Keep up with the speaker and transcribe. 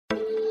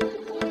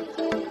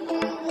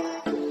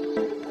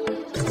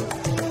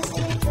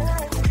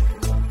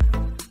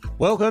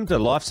Welcome to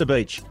Life's a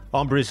Beach.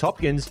 I'm Bruce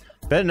Hopkins,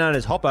 better known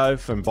as Hoppo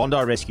from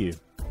Bondi Rescue.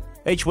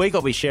 Each week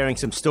I'll be sharing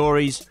some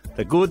stories,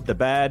 the good, the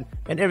bad,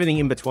 and everything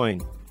in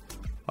between.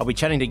 I'll be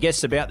chatting to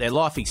guests about their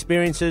life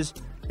experiences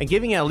and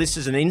giving our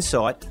listeners an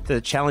insight to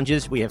the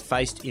challenges we have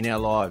faced in our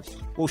lives.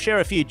 We'll share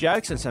a few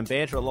jokes and some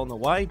banter along the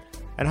way,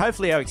 and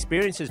hopefully our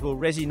experiences will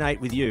resonate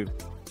with you.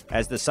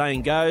 As the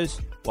saying goes,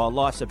 while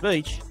life's a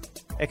beach,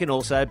 it can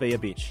also be a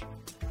bitch.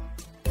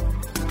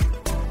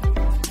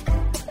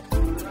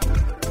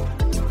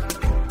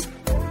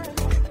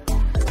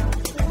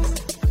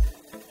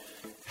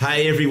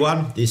 Hey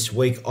everyone, this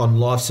week on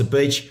Life's a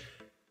Beach,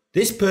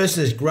 this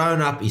person has grown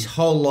up his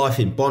whole life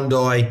in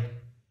Bondi.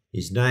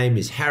 His name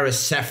is Harris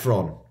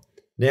Saffron.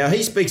 Now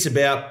he speaks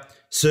about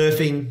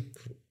surfing,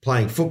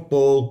 playing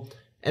football,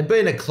 and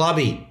being a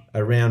clubby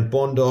around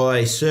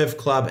Bondi Surf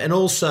Club and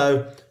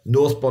also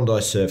North Bondi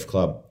Surf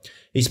Club.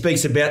 He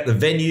speaks about the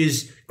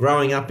venues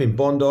growing up in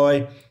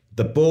Bondi,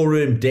 the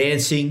ballroom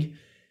dancing,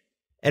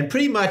 and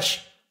pretty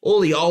much all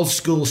the old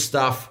school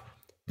stuff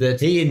that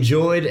he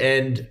enjoyed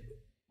and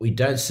we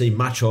don't see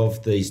much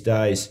of these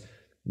days.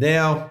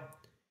 Now,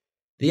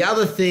 the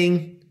other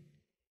thing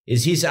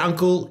is his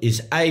uncle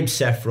is Abe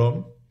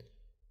Saffron,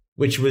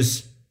 which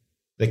was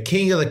the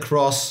king of the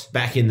cross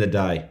back in the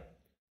day.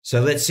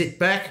 So let's sit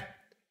back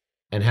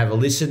and have a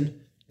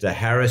listen to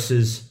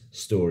Harris's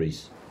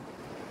stories.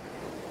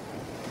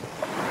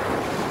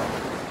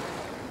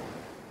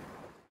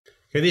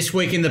 Okay, this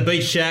week in the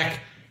Beach Shack,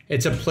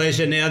 it's a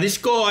pleasure. Now, this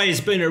guy has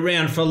been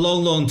around for a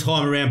long, long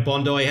time around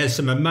Bondi. He has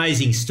some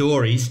amazing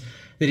stories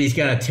that he's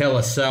going to tell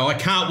us. So I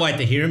can't wait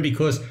to hear him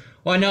because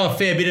I know a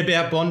fair bit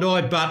about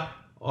Bondi, but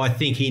I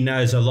think he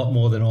knows a lot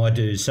more than I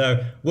do.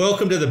 So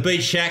welcome to the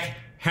Beach Shack,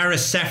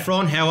 Harris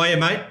Saffron. How are you,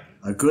 mate?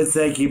 Good,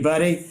 thank you,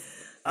 buddy.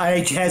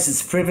 Age has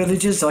its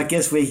privileges. I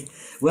guess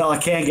I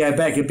can go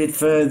back a bit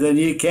further than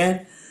you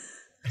can.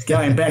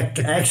 Going back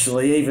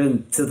actually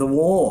even to the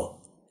war,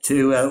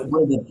 to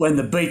when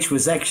the beach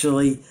was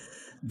actually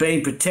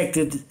being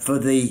protected for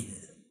the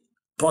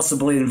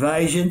possible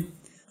invasion.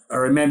 I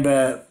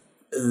remember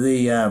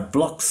the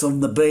blocks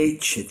on the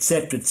beach,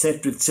 etc.,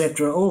 etc.,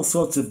 etc. All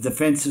sorts of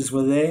defences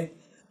were there.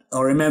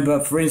 I remember,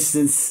 for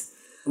instance,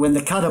 when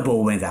the cutter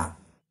ball went up.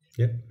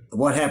 Yep.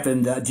 What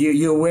happened?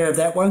 You aware of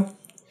that one?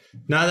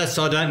 No, I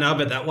don't know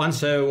about that one.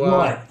 So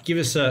right. Give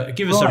us a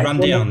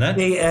rundown on that.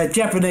 The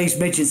Japanese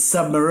midget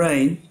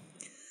submarine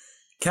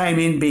came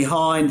in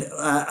behind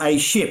a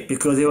ship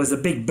because there was a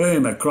big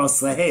boom across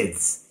the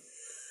heads,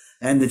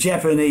 and the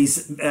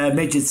Japanese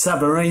midget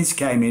submarines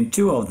came in,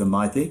 2 of them,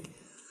 I think.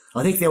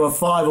 I think there were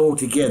 5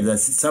 altogether.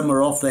 Some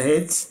were off the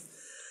heads.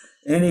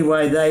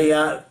 Anyway,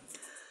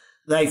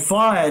 they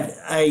fired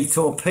a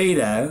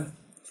torpedo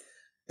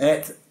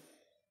at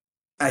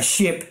a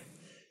ship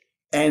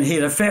and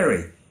hit a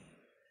ferry.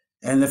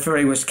 And the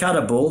ferry was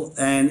cuttable,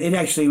 and it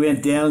actually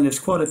went down, and there's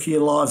quite a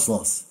few lives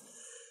lost.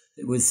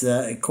 It was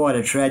quite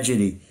a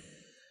tragedy.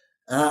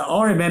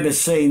 I remember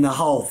seeing the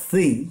whole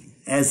thing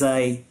as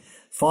a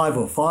 5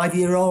 or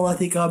 5-year-old, I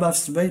think I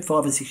must have been, 5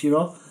 or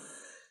 6-year-old.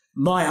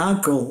 My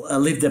uncle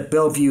lived at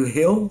Bellevue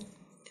Hill,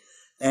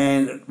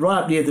 and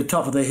right near the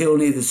top of the hill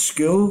near the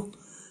school,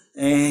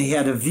 and he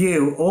had a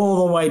view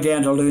all the way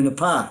down to Luna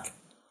Park.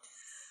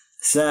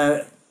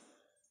 So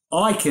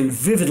I can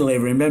vividly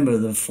remember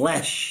the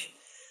flash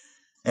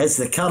as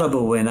the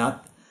cuttable went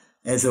up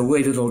as a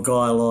wee little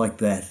guy like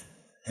that.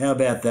 How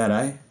about that,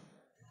 eh?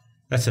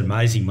 That's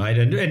amazing, mate.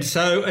 And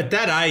so at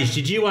that age,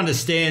 did you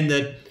understand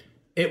that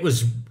it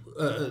was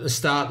a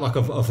start like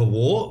of a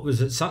war?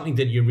 Was it something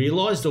that you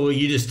realised, or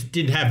you just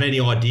didn't have any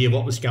idea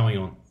what was going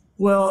on?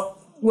 Well,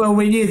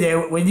 we knew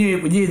there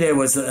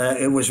was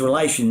it was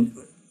relation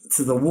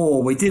to the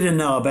war. We didn't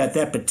know about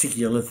that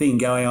particular thing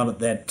going on at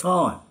that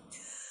time.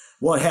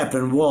 What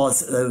happened was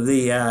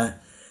the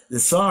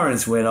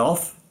sirens went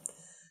off,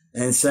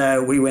 and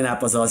so we went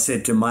up, as I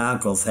said, to my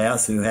uncle's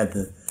house, who had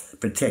the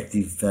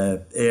protective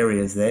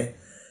areas there.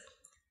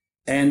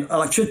 And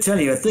I should tell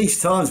you, at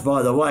these times,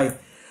 by the way,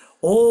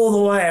 all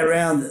the way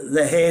around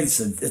the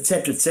heads,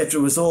 etc.,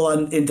 was all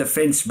in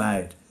defence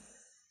mode.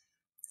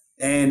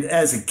 And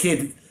as a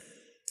kid,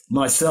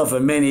 myself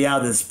and many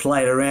others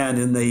played around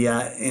in the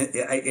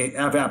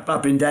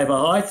up in Dover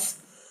Heights,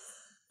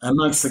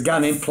 amongst the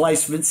gun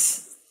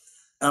emplacements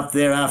up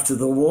there after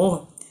the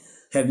war.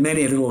 Had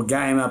many a little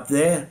game up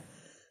there,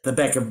 the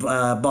back of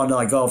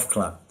Bondi Golf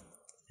Club.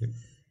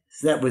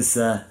 So that was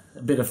a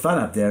bit of fun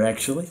up there,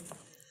 actually.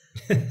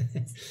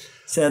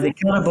 So the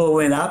cutter ball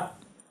went up.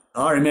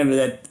 I remember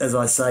that, as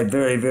I say,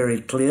 very, very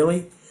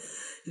clearly.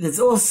 It's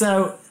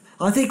also,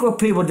 I think what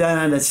people don't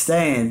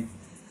understand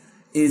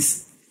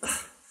is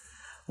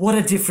what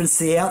a difference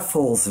the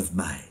outfalls have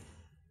made.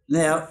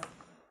 Now,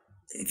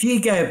 if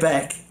you go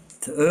back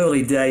to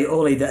early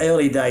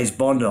days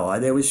Bondi,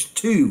 there was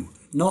 2,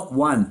 not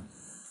 1,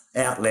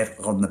 outlet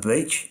on the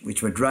beach,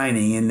 which were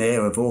draining in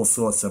there of all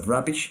sorts of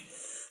rubbish.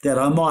 that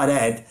I might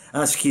add,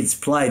 us kids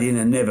played in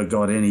and never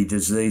got any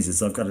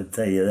diseases. I've got to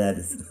tell you that.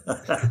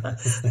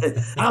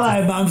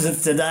 Hello, mums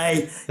of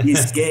today, you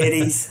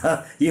scaredies.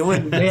 You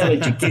wouldn't dare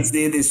let your kids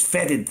near this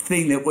fetid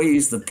thing that we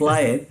used to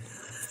play in.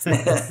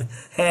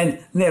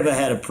 And never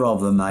had a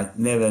problem, mate.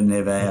 Never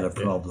had a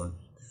problem.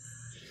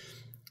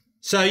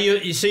 So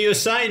you're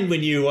saying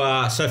when you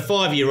were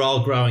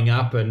 5-year-old growing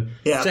up, and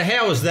so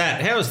how was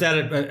that? How was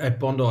that at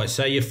Bondi?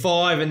 So you're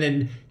 5, and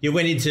then you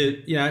went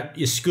into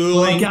your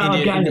schooling. Well,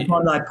 I go to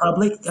Bondi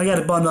Public. I go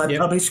to Bondi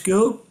Public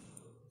School.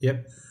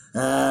 Yep.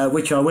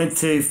 Which I went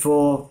to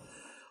for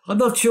I'm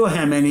not sure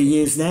how many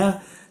years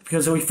now,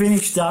 because we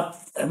finished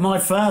up. My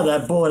father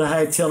bought a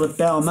hotel at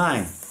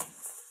Balmain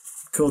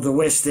called the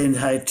West End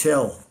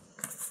Hotel,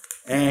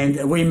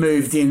 and we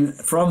moved in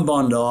from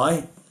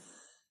Bondi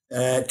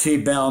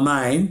to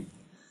Balmain,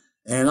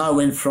 and I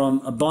went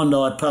from a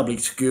Bondi Public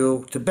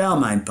School to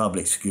Balmain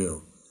Public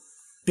School.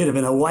 Bit of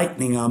an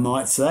awakening, I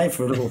might say,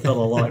 for a little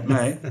fellow like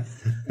me.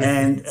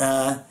 And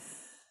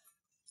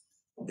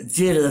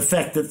due to the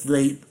fact that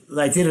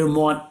they didn't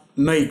want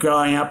me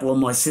growing up or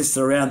my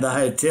sister around the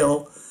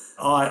hotel,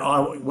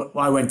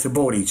 I went to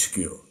boarding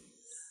school,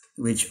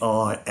 which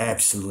I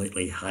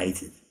absolutely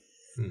hated.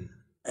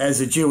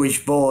 As a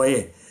Jewish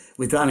boy,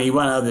 with only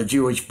one other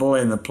Jewish boy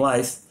in the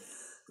place,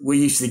 we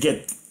used to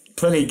get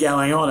plenty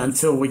going on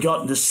until we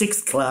got into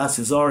 6th class,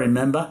 as I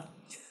remember.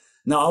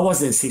 No, I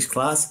wasn't in 6th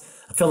class.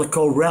 A fella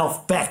called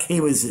Ralph Back, he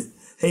was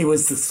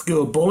the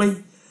school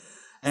bully,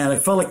 and a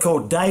fella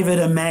called David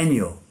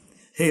Emanuel,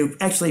 who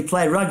actually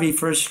played rugby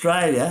for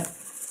Australia.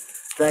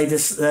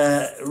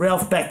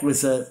 Ralph Back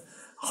was the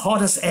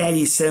hottest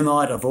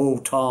anti-Semite of all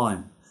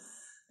time,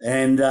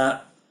 and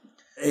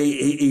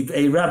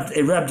he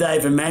rubbed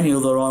Dave Emanuel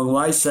the wrong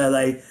way, so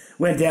they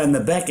went down the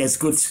back as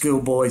good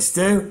schoolboys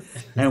do,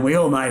 and we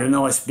all made a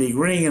nice big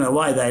ring, and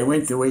away they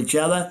went to each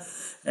other,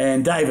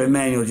 and Dave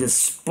Emanuel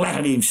just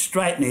splattered him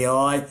straight in the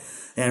eye,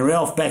 and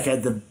Ralph Back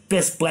had the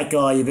best black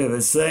eye you've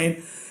ever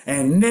seen,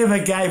 and never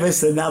gave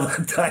us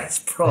another day's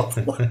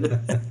problem.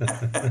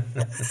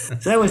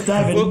 So that was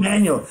David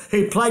Emanuel,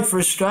 who played for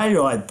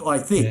Australia, I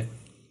think. Yeah.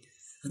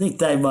 I think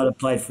Dave might have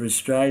played for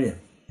Australia.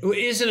 Well,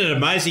 isn't it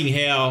amazing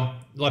how,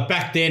 like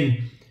back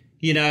then,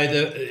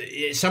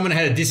 someone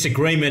had a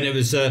disagreement. It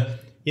was a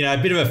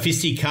bit of a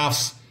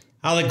fisticuffs.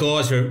 Other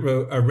guys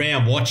were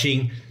around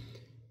watching.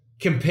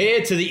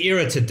 Compared to the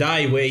era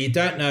today, where you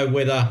don't know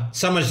whether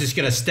someone's just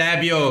going to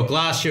stab you or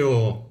glass you,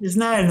 or there's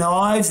no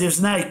knives,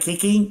 there's no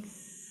kicking.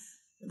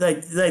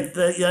 They'd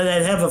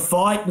have a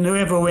fight, and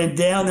whoever went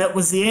down, that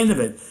was the end of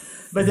it.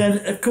 But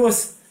then, of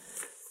course,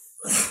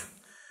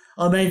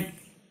 I mean,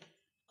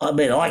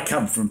 I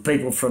come from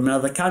people from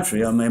another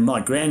country. I mean,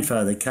 my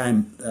grandfather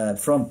came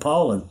from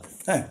Poland.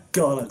 Oh,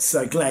 God, I'm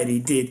so glad he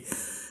did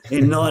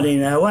in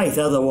 1908.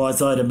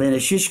 Otherwise, I'd have been a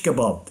shish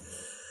kebab.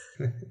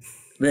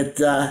 But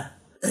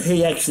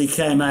he actually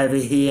came over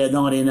here in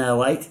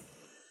 1908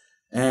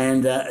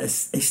 and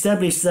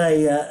established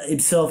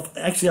himself.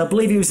 Actually, I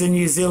believe he was in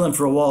New Zealand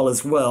for a while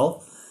as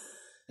well.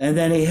 And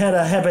then he had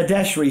a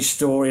haberdashery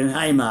store in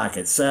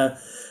Haymarket. So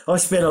I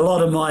spent a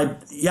lot of my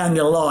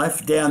younger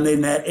life down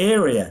in that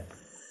area,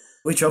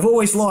 which I've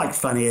always liked,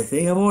 funnier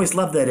thing. I've always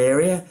loved that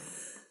area.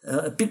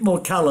 A bit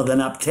more colour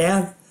than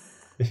uptown.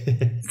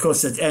 Of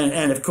course,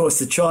 and of course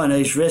the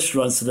Chinese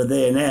restaurants that are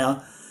there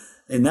now.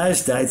 In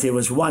those days, there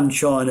was one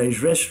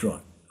Chinese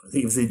restaurant. I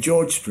think it was in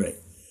George Street.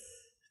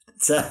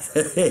 So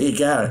there you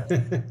go.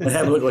 And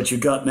have a look what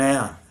you've got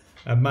now.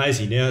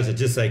 Amazing. Now, is it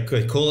just they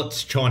call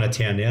it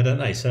Chinatown now, don't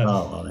they? So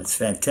well, it's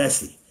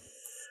fantastic.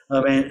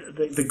 I mean,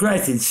 the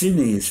growth in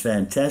Sydney is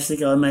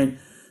fantastic. I mean,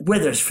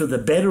 whether it's for the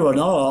better or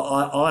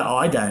not,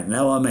 I don't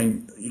know. I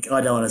mean, I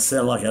don't want to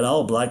sound like an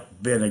old bloke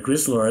being a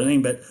grizzle or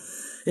anything, but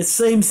it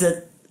seems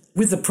that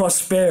with the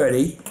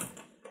prosperity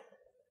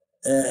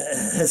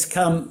has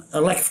come a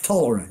lack of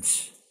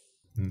tolerance.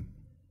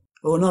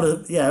 Or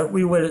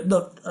we were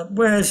not.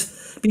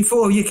 Whereas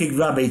before you could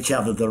rub each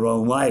other the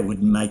wrong way, it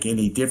wouldn't make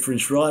any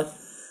difference, right,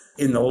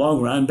 in the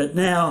long run. But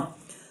now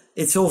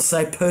it's all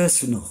so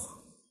personal,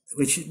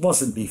 which it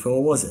wasn't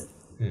before, was it?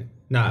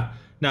 Yeah.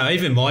 No,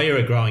 even my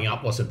era growing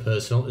up wasn't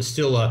personal. It was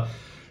still a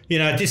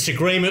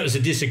disagreement was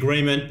a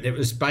disagreement. It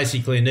was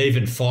basically an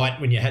even fight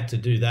when you had to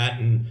do that.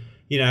 And,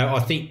 I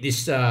think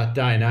this day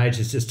and age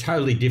is just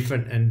totally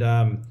different.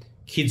 And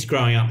kids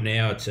growing up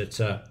now, it's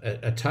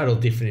a total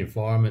different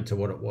environment to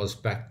what it was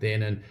back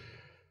then. And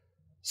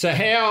so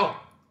how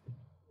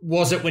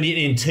was it when you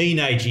in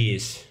teenage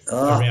years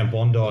around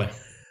Bondi?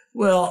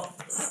 Well,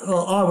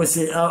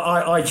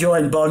 I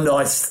joined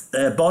Bondi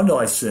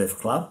Surf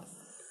Club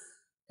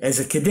as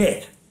a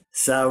cadet.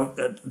 So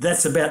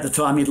that's about the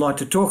time you'd like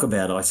to talk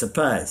about, I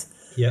suppose.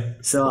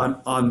 Yep.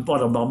 So I'm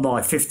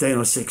my 15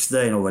 or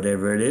 16 or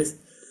whatever it is.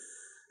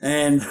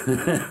 And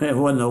it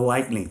wasn't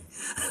awakening.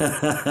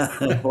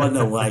 It wasn't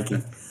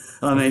awakening.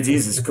 I mean,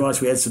 Jesus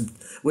Christ,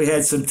 we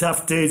had some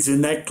tough dudes in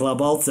that club,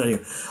 I'll tell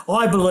you.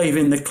 I believe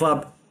in the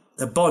club,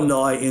 the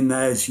Bondi in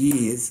those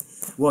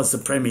years was the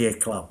premier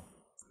club.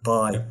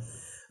 I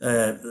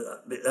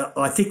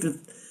think that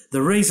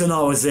The reason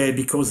I was there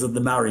because of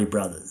the Murray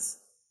brothers.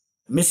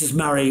 Mrs.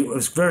 Murray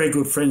was very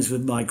good friends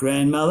with my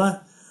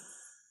grandmother,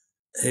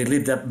 who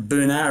lived up in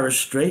Boonara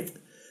Street,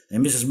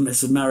 and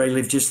Mrs. Murray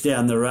lived just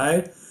down the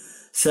road.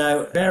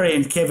 So Barry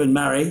and Kevin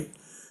Murray,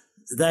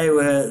 they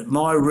were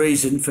my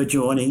reason for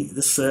joining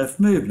the surf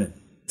movement.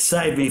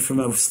 Saved me from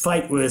a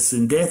fate worse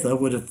than death. I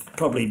would have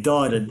probably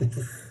died at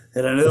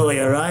an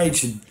earlier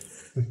age,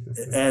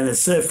 and the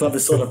surf club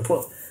is sort of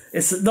put.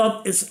 It's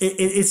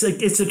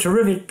a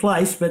terrific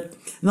place, but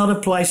not a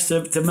place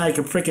to make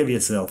a prick of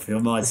yourself, you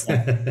might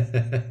say.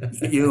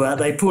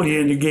 They put you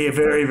into gear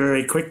very,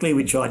 very quickly,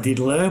 which I did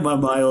learn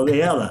one way or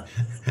the other.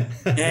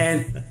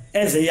 And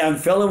as a young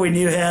fella, we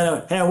knew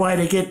how way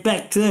to get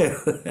back too.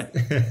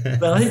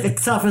 But I think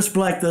the toughest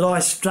bloke that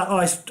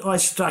I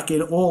struck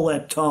in all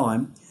that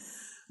time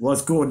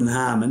was Gordon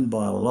Harmon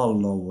by a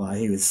long, long way.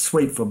 He was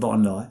sweet for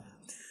Bondi.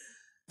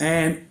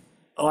 And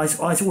I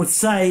would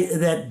say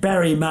that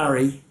Barry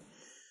Murray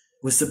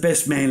was the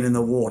best man in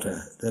the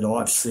water that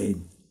I've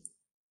seen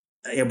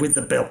with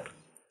the belt.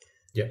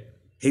 Yep.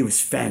 He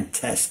was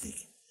fantastic.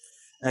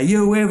 Are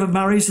you aware of the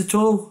Murrays at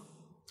all?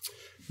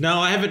 No,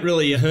 I haven't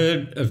really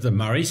heard of the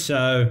Murrays.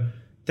 So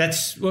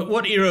that's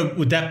what era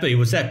would that be?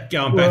 Was that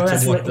going back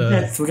to what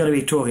the... We're going to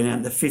be talking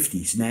about the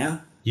 50s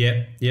now.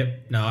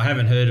 Yep. No, I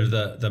haven't heard of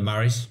the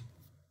Murrays.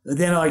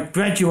 Then I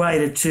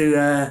graduated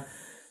to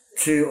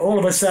all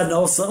of a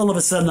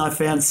sudden I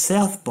found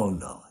South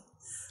Bondi.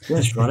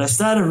 That's right. I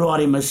started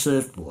riding my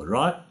surfboard,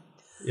 right?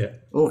 Yeah.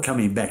 All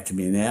coming back to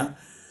me now.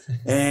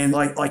 And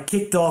I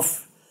kicked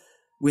off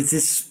with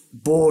this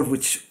board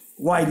which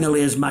weighed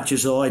nearly as much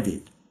as I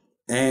did.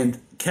 And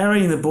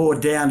carrying the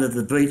board down to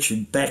the beach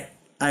and back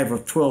over a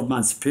 12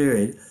 months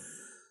period,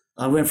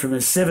 I went from a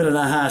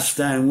 7.5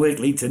 stone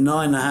weekly to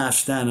 9.5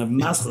 stone of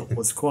muscle. It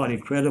was quite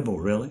incredible,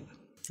 really.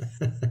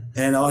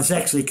 And I was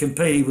actually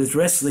competing with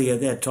wrestling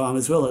at that time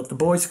as well at the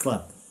Boys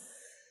Club.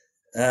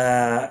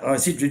 I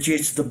was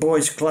introduced to the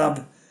Boys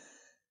Club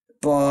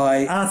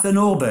by Arthur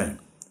Norburn.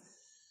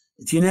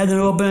 Do you know the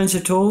Norburns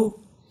at all?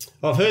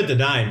 I've heard the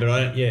name, but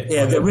I don't.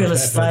 Yeah, the real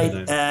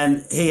estate,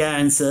 and he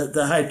owns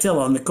the hotel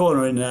on the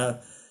corner in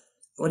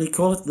what do you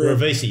call it?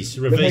 Ravisi's.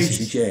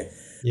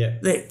 Yeah.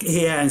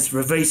 He owns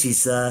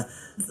Ravisi's,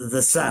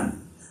 the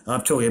son.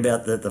 I'm talking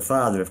about the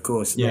father, of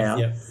course, now.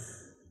 Yeah.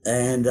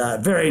 And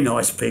very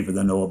nice people,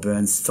 the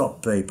Norburns,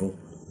 top people.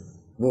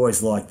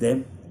 Always liked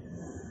them.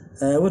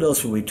 What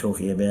else were we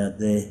talking about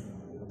there?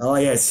 Oh,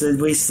 yeah, so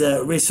we used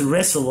to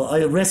wrestle.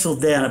 I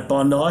wrestled down at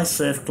Bondi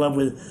Surf Club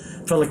with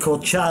a fella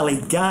called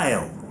Charlie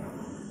Gale,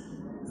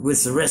 who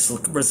was the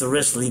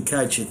wrestling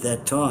coach at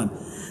that time.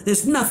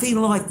 There's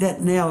nothing like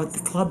that now at the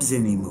clubs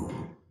anymore.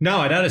 No,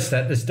 I noticed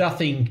that. There's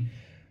nothing.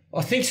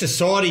 I think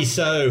society,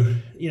 so,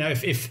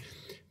 if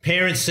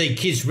parents see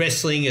kids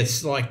wrestling,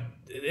 it's like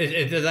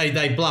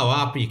they blow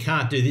up. You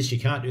can't do this, you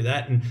can't do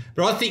that.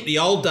 But I think the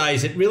old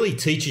days, it really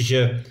teaches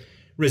you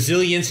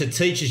resilience, it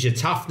teaches you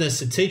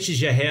toughness, it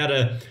teaches you how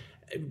to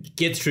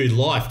get through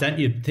life, don't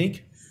you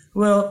think?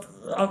 Well,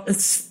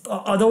 it's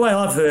the way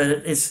I've heard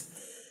it is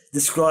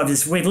described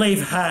as we'd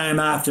leave home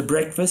after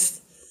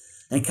breakfast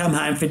and come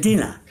home for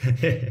dinner.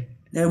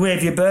 Now, where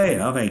have you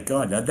been? I mean,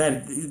 God,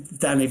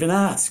 don't even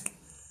ask.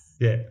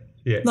 Yeah.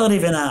 Not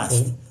even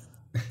asked.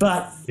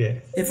 But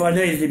if I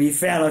needed to be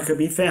found, I could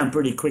be found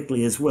pretty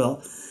quickly as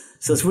well.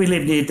 So we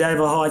live near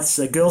Dover Heights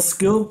Girls'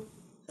 School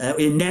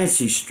in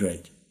Nancy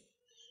Street.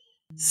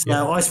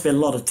 So I spent a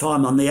lot of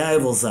time on the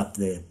ovals up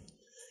there,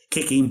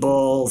 kicking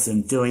balls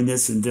and doing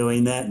this and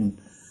doing that and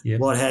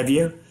what have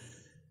you,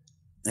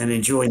 and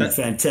enjoying the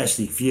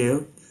fantastic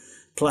view.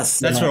 Plus,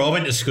 that's where I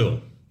went to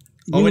school.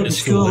 I went to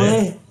school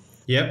there.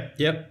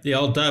 Yep, the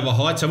old Dover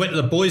Heights. I went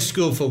to the boys'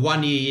 school for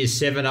 1 year, year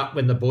 7, up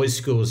when the boys'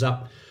 school was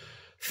up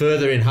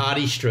further in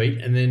Hardy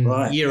Street, and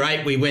then year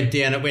 8 we went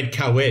down. It went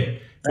co-ed,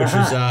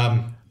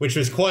 which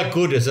was quite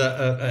good as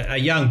a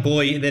young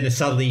boy. And then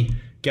suddenly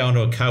going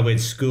to a co-ed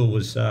school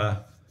was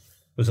a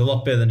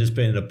lot better than just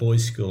being at a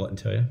boys' school, I can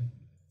tell you.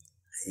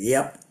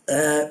 Yep.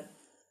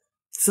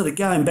 Sort of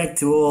going back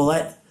to all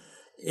that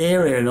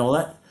area and all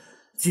that,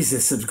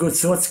 Jesus, some good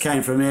sorts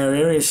came from our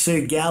area.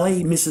 Sue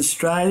Galley, Miss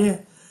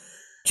Australia,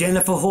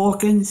 Jennifer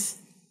Hawkins,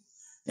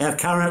 our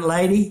current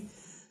lady,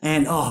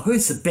 and,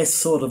 who's the best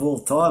sort of all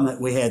time that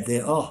we had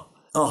there?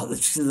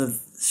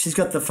 She's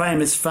got the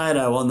famous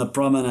photo on the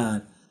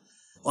promenade.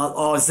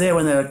 I was there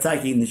when they were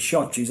taking the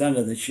shot. She's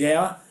under the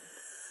shower,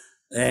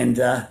 and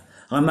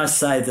I must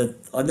say that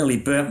I nearly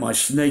burnt my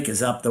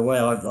sneakers up the way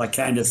I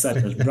came to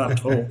such a rough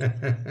haul.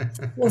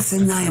 What's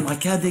her name? I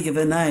can't think of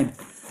her name.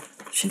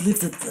 She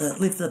lived at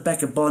the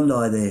back of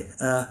Bondi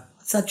there.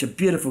 Such a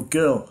beautiful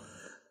girl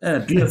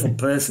and a beautiful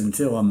person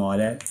too, I might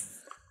add.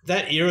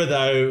 That era,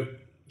 though,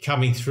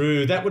 coming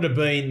through, that would have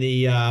been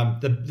the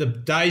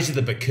days of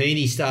the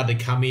bikini started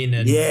to come in,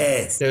 and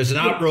there was an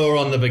uproar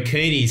on the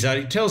bikinis.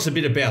 So tell us a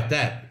bit about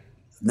that.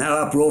 No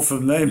uproar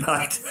from me,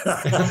 mate.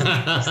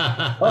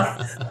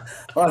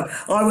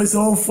 I was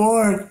all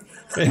for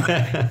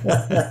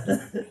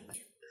it.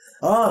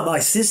 My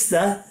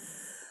sister,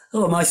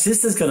 Oh, my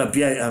sister's got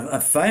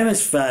a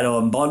famous photo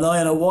on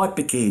Bondi in a white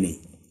bikini.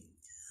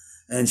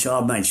 And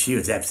she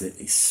was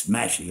absolutely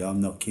smashing.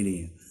 I'm not kidding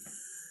you.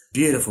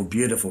 Beautiful,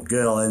 beautiful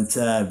girl. And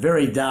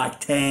very dark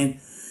tan,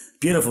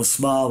 beautiful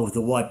smile with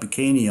the white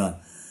bikini on.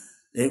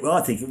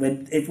 I think it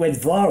went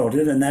viral,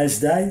 didn't it, in those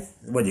days?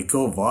 What you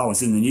call viral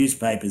was in the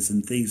newspapers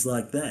and things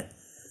like that.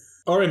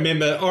 I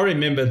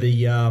remember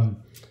the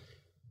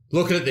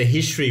looking at the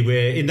history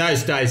where in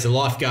those days the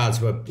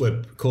lifeguards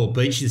were called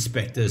beach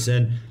inspectors,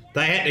 and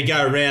they had to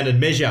go around and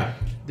measure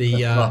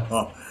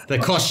the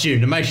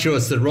costume to make sure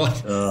it's the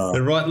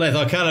right length.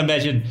 I can't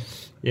imagine,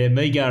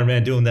 me going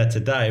around doing that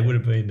today. It would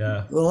have been.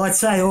 Well, I'd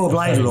say Orb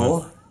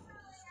Laidlaw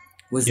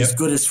was as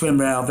good a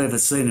swimmer I've ever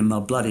seen in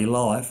my bloody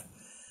life.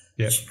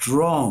 Yep.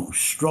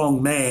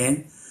 Strong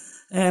man,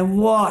 and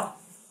what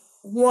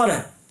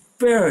a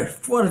spirit!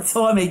 What a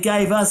time he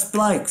gave us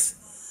blokes.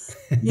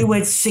 You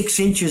went 6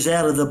 inches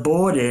out of the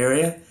board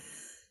area,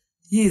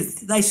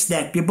 they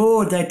snap your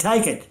board, they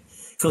take it.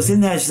 Because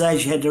in those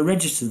days you had to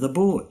register the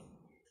board.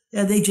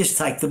 And they just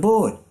take the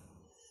board.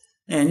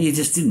 And you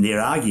just didn't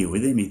dare argue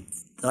with him.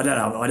 I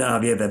don't know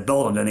if he ever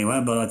bolted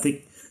anyone, but I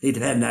think he'd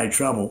had no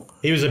trouble.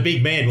 He was a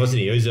big man, wasn't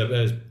he? He was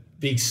a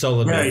big,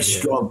 solid man. Very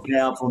strong,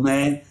 powerful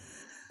man.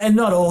 And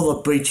not all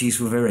the beachies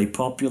were very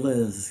popular.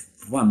 There's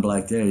one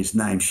bloke there, his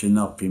name should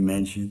not be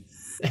mentioned.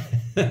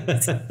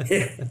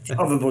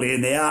 Probably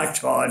in the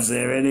archives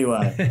there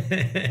anyway.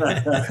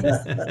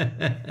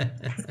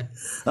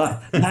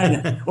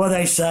 Well,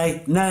 they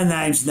say, no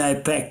names, no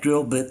pack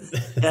drill, but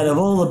out of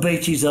all the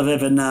beachies I've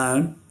ever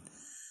known,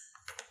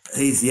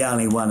 he's the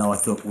only one I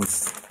thought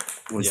was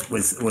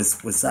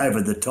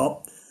over the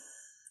top.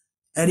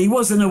 And he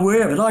wasn't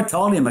aware of it. I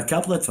told him a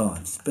couple of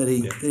times, but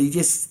he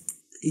just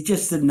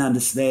didn't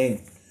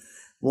understand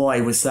why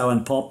he was so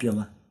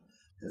unpopular.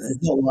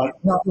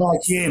 Not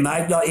like you,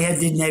 mate.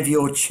 Didn't have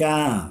your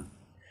charm.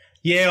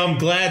 Yeah, I'm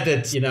glad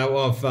that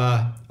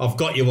I've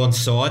got you on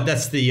side.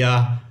 That's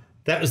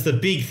that was the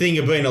big thing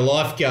of being a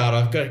lifeguard.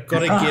 I've got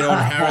to get on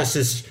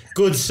Harris's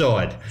good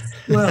side.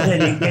 Well,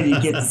 then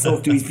you get to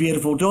talk to his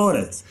beautiful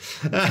daughters.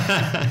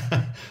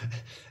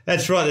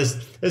 That's right.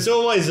 There's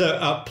always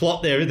a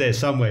plot there, isn't there,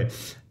 somewhere?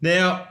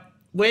 Now,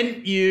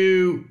 when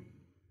you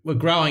were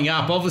growing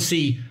up,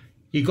 obviously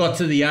you got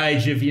to the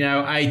age of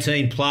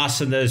 18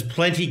 plus, and there's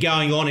plenty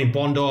going on in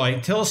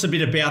Bondi. Tell us a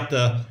bit about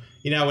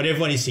when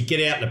everyone used to get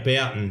out and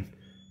about and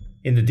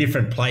in the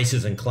different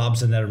places and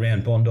clubs and that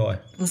around Bondi.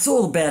 It was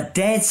all about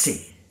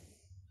dancing.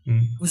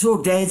 It was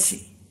all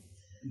dancing,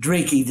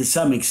 drinking to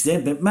some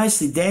extent, but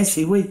mostly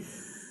dancing. We,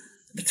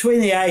 between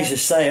the age of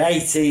say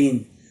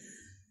 18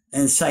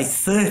 and say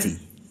 30,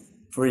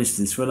 for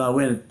instance, when I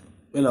went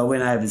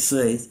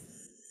overseas,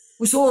 it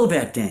was all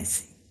about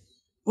dancing.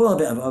 All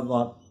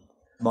about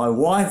my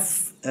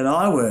wife and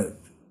I were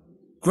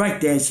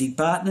great dancing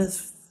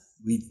partners.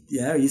 We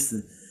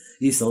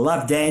used to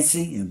love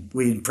dancing, and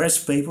we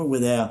impressed people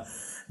with our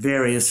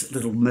various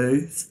little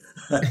moves.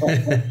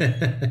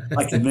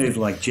 I can move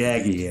like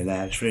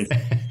Jaggy, truth.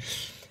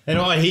 And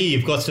I hear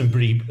you've got some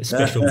pretty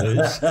special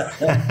moves.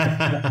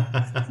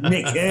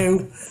 Nick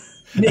who?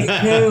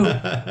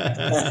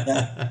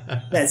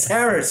 That's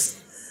Harris.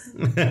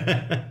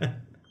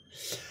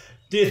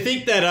 Do you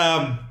think that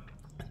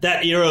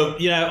that era,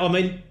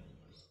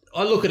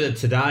 I look at it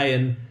today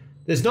and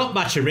there's not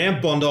much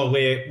around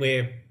Bondi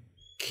where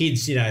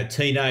kids,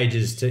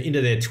 teenagers into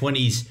their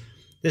 20s,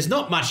 there's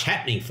not much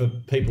happening for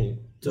people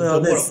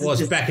what it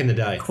was back in the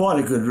day. Quite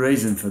a good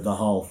reason for the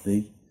whole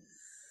thing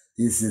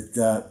is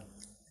that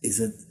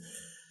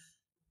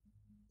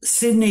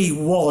Sydney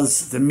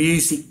was the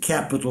music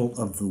capital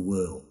of the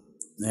world.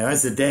 Now,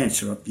 as a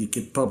dancer, you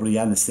could probably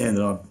understand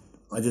that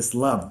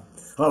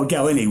I would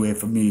go anywhere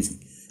for music.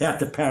 Out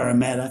to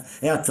Parramatta,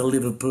 out to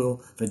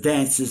Liverpool for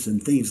dances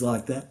and things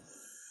like that.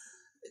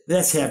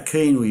 That's how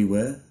keen we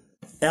were.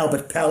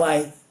 Albert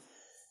Palais,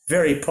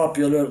 very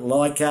popular at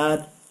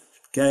Leichhardt.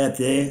 Go out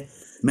there.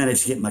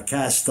 Managed to get my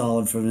car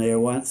stolen from there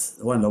once.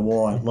 I wonder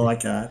why at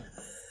Leichhardt.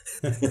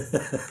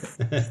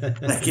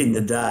 Back in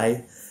the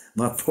day,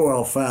 my poor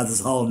old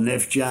father's holding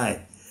FJ.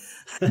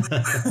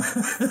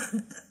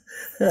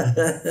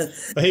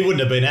 He wouldn't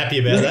have been happy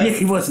about that.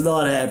 He was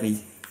not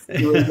happy.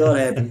 He was not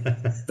happy.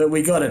 But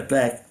we got it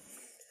back.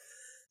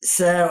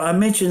 So I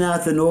mentioned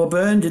Arthur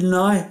Norburn, didn't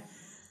I?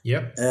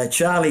 Yep.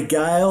 Charlie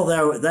Gale.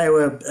 They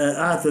were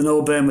Arthur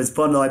Norburn was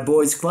Bondi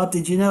Boys Club.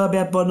 Did you know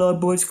about Bondi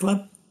Boys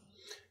Club?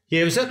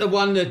 Yeah, was that the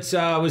one that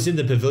was in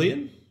the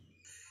pavilion?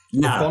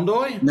 No.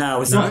 Bondi?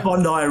 No, it's not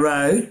Bondi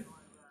Road.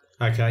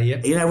 Okay,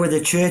 yep. You know where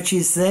the church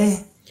is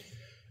there?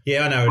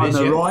 Yeah, I know it is.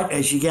 On the right,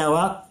 as you go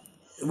up,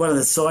 one of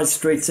the side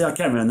streets there, I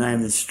can't remember the name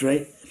of the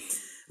street.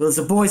 Well, there's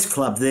a boys'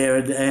 club there,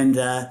 and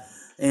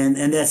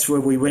that's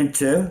where we went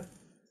to.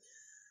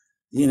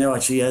 You know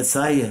what you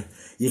say?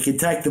 You can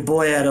take the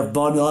boy out of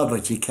Bondi,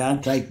 but you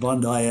can't take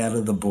Bondi out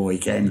of the boy,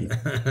 can you?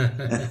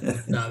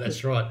 No,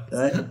 that's right.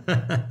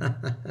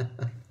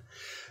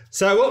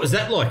 So what was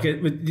that like?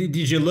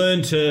 Did you learn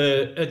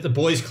at the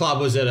boys'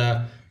 club, was it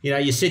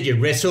you said you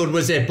wrestled,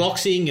 was there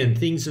boxing and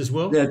things as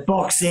well? There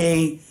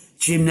boxing,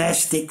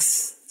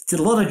 gymnastics. Did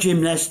a lot of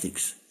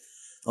gymnastics.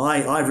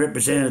 I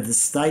represented the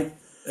state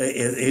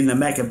in the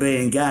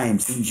Maccabean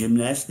Games in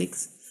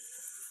gymnastics.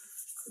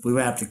 We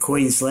went up to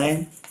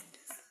Queensland.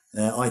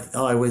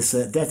 I was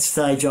at that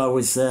stage. I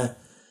was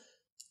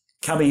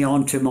coming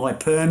on to my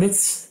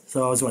permits.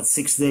 So I was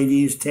 16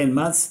 years, 10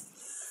 months.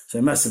 So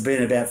it must have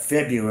been about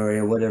February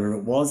or whatever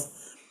it was.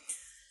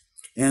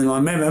 And I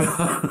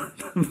remember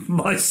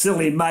my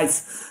silly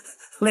mates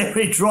let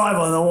me drive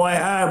on the way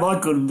home. I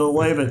couldn't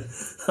believe it.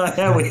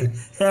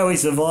 How we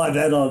survived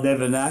that, I'll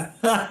never know.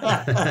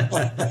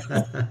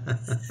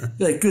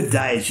 They're good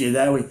days, you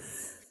know.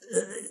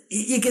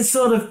 You could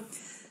sort of,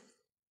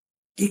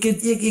 you could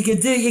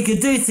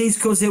do things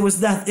because there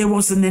wasn't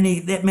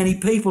that many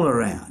people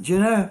around, you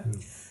know.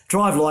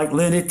 Drive like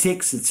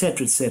lunatics,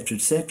 etc., etc.,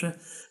 etc.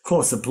 Of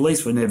course, the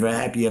police were never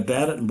happy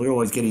about it, and we're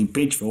always getting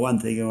pinched for one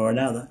thing or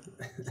another.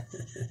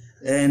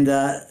 And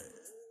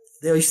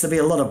there used to be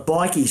a lot of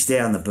bikies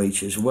down the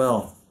beach as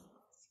well,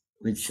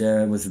 which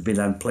was a bit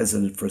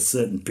unpleasant for a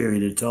certain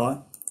period of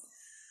time.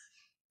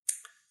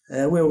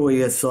 Where were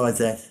we aside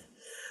that?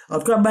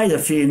 I've made a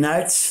few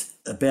notes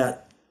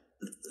about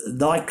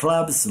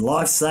nightclubs,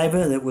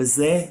 Lifesaver that was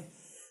there.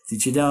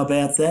 Did you know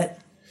about that?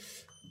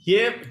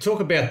 Yeah,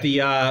 talk about the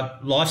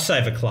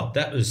Lifesaver Club.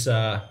 That was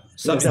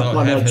something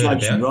I have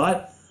heard about.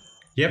 Right?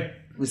 Yep.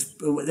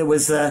 There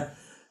was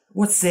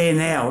what's there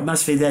now? It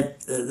must be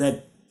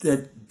that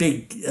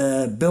big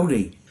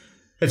building.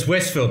 It's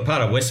Westfield,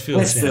 part of Westfield.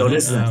 Westfield,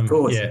 isn't it? Of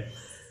course. Yeah.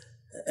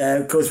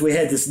 Of course, we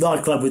had this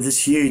nightclub with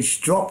this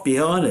huge drop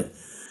behind it.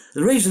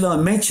 The reason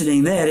I'm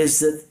mentioning that is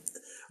that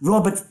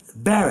Robert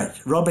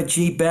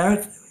G.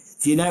 Barrett.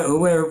 Do you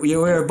know you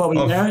aware of Bobby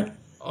Barrett?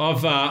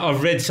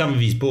 I've read some of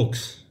his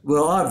books.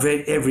 Well, I've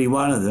read every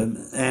one of them,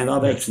 and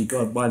I've actually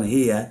got one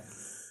here.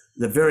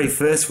 The very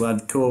first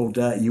one called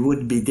 "You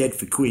Wouldn't Be Dead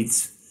for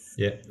Quids."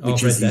 Yeah,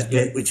 I've read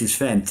that. Which is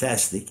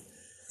fantastic.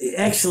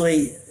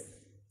 Actually,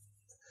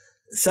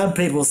 some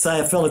people say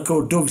a fellow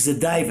called Dougsa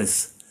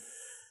Davis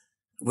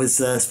was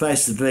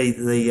supposed to be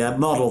the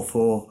model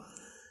for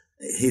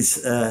his,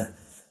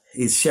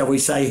 shall we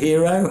say,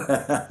 hero.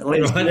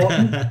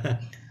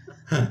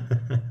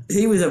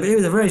 He was a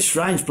very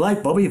strange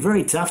bloke, Bobby, a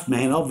very tough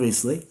man,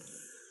 obviously.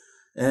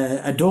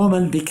 A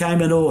doorman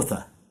became an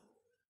author.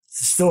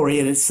 It's a story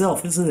in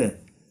itself, isn't it?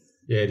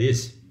 Yeah, it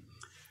is.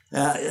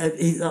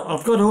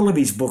 I've got all of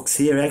his books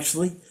here,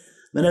 actually.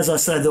 But as I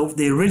say,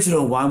 the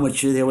original one,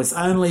 which there was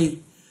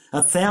only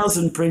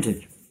 1,000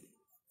 printed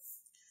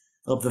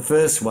of the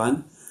first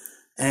one,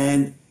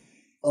 and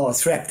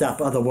it's wrapped up,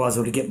 otherwise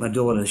I would get my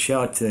daughter to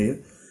show it to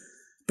you.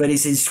 But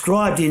it's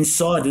inscribed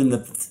inside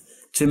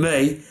to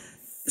me,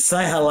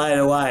 say hello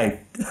to Abe.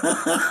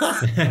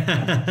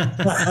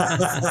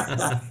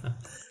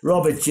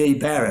 Robert G.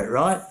 Barrett,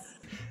 right?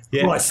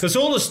 Yeah, because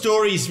all the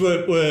stories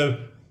were,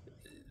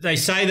 they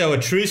say they were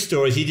true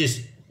stories. He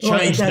just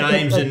changed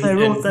names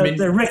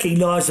they're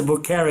recognisable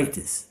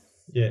characters.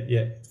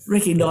 Yeah.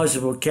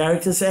 Recognisable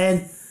characters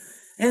and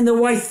the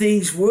way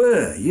things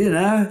were, you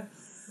know.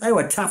 They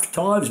were tough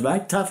times,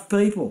 mate, tough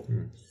people.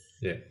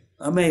 Yeah.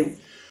 I mean,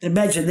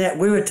 imagine that.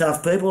 We were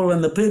tough people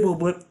and the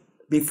people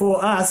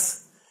before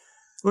us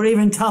were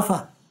even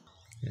tougher.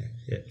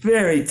 Yeah.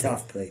 Very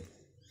tough people.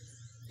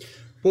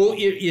 Well,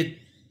 you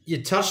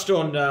touched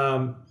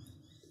on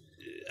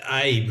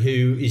Abe,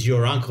 who is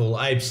your uncle,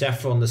 Abe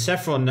Saffron. The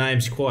Saffron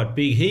name's quite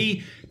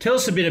big. Tell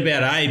us a bit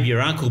about Abe,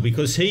 your uncle,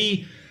 because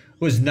he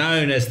was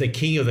known as the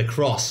King of the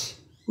Cross.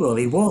 Well,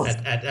 he was.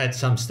 At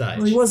some stage.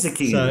 Well, he was the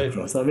King of the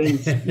Cross. I mean,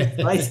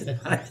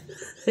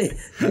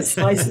 let's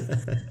face it.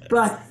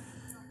 But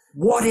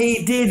what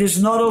he did is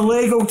not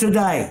illegal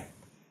today.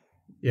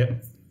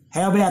 Yep.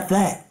 How about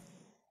that?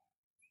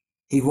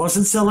 He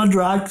wasn't selling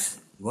drugs.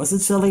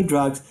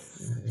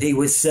 He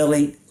was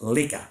selling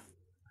liquor.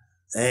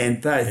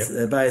 And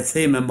both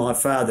him and my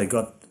father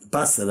got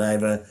busted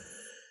over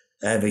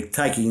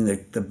taking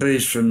the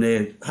booze from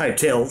their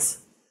hotels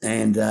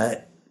and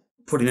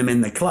putting them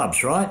in the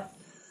clubs, right?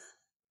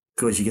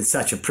 Because you get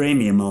such a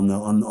premium on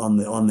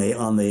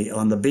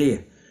the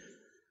beer.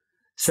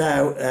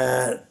 So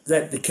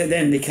that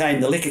then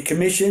became the Liquor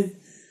Commission.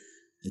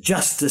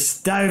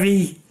 Justice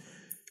Dovey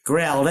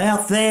growled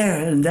out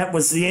there, and that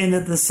was the end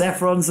of the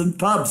Saffrons and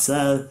pubs.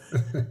 So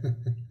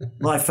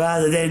my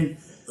father then,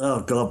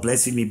 oh God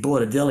bless him, he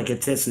bought a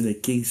delicatessen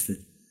at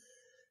Kingston.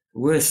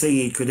 The worst thing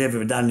he could ever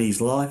have done in his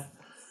life.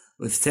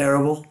 It was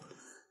terrible.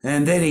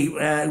 And then he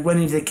went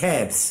into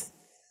cabs.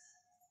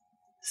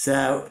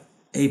 So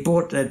he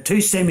bought 2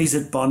 semis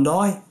at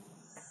Bondi,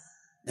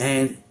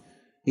 and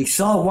he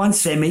sold 1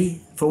 semi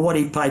for what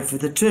he paid for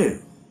the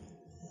 2.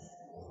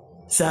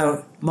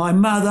 So my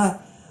mother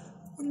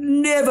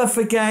never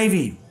forgave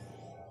him.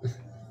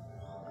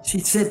 She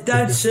said,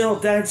 don't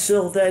sell.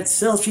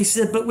 She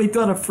said, but we've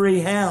got a free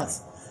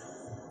house.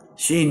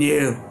 She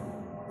knew.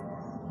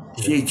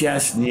 She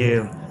just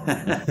knew.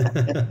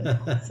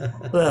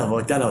 Well,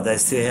 I don't know what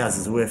those 2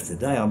 houses are worth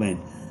today. I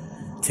mean,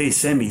 2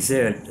 semis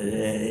there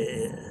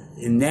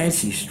in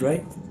Nancy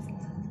Street.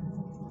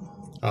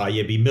 Oh,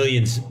 you'd be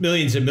millions and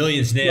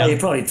millions now. Yeah, you're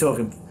probably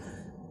talking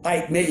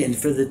 8 million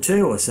for the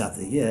two or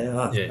something.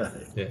 Yeah. Yeah,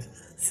 yeah.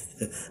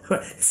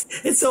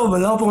 It's all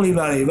monopoly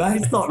money,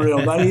 mate. It's not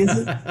real money, is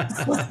it?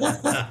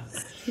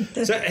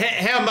 So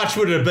how much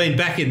would it have been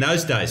back in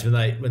those days when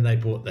they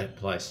bought that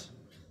place?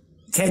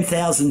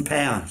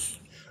 £10,000.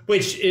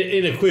 Which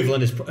in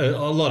equivalent is a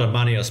lot of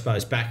money, I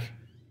suppose, back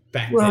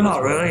Well, then.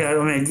 not really. I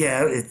mean,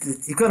 yeah,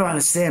 you've got to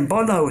understand,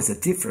 Bondi was a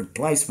different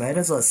place, mate.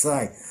 As I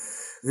say,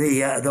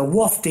 the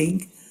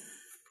wafting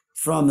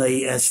from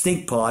the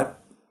stink pipe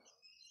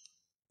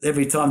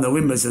every time the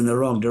wind was in the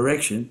wrong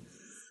direction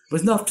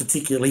was not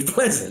particularly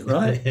pleasant,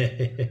 right?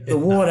 The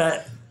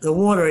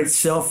water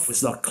itself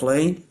was not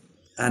clean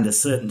under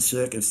certain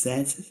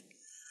circumstances.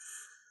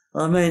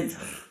 I mean,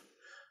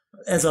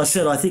 as I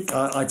said, I think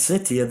I'd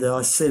said to you that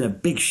I seen a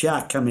big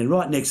shark come in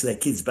right next to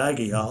that kid's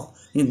bogey hole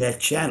in that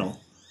channel.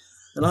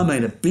 And I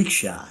mean a big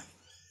shark.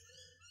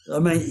 I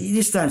mean, you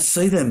just don't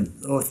see them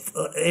or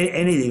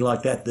anything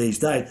like that these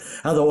days.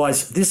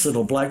 Otherwise, this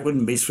little bloke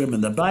wouldn't be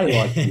swimming the bay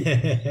like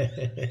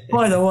this.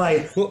 By the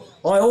way,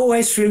 I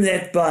always swim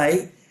that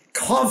bay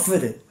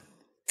confident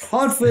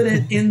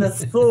in the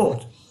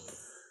thought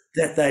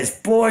that those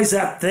boys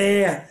up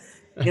there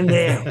in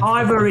their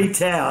ivory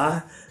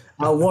tower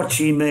are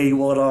watching me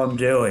what I'm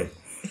doing.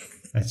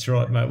 That's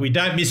right, mate. We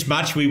don't miss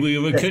much. We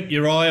will keep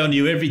your eye on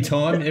you every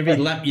time, every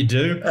lap you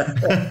do.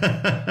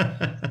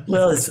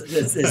 Well,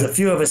 there's a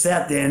few of us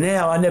out there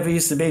now. I never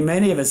used to be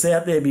many of us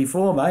out there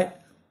before, mate.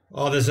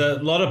 Oh, there's a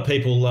lot of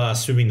people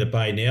swimming the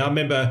bay now. I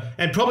remember,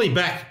 and probably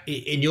back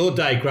in your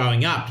day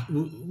growing up,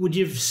 would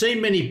you have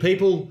seen many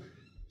people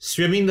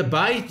swimming the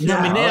bay? No,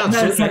 I mean, now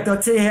in fact,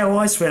 I'll tell you how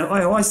I swam.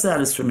 I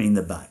started swimming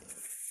the bay.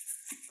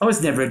 I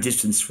was never a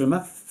distance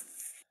swimmer.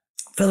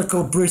 A fella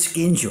called Bruce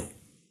Gingell.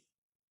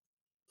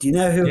 Do you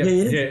know who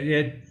he is?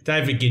 Yeah.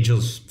 David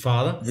Gingell's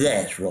father.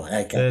 That's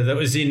right. Okay. That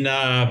was in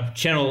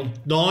Channel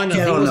 9. Channel I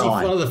think was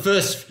 9. one of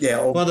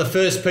the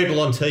first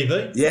people on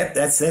TV. Yep,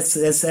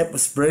 that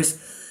was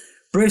Bruce.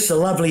 Bruce, a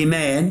lovely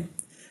man,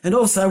 and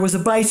also was a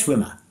bay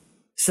swimmer.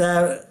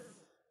 So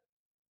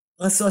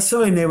I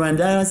saw him there one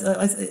day.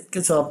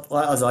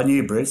 I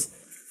knew Bruce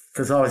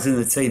because I was in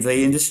the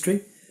TV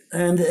industry,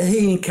 and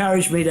he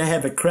encouraged me to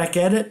have a crack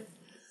at it.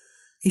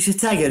 He said,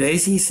 "Take it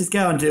easy." He said,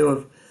 "Go and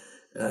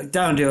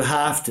do a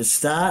half to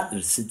start. I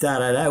said,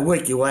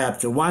 work your way up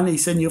to one." He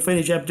said, "You'll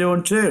finish up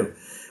doing two,"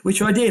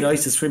 which I did. I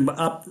used to swim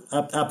up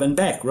and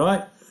back,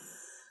 right?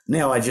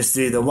 Now I just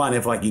do the one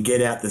if I can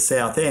get out the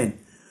south end.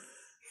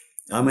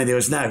 I mean, there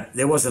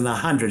wasn't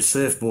 100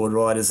 surfboard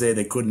riders there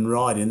that couldn't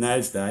ride in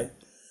those days.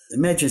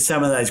 Imagine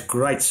some of those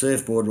great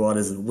surfboard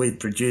riders that we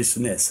produced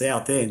in that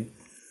south end,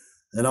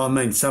 and I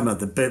mean some of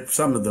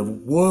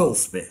the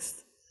world's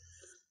best.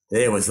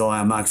 There was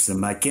I amongst them,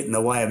 mate, getting in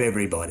the way of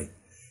everybody.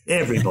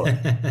 Everybody.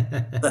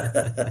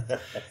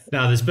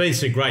 No, there's been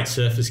some great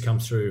surfers come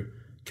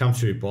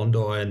through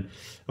Bondi, and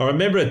I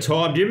remember a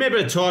time. Do you remember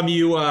a time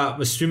you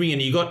were swimming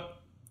and you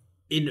got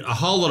in a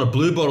whole lot of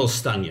blue bottles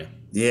stung you?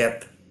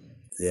 Yep.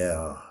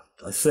 Yeah,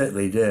 I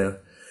certainly do.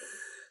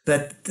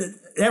 But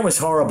that was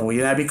horrible,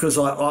 because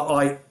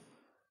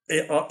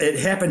it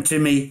happened to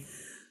me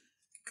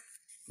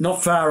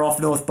not far off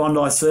North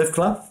Bondi Surf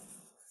Club,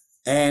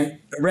 and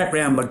wrapped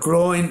around my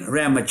groin,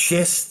 around my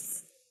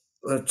chest,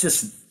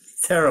 just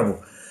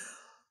terrible.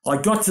 I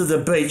got to the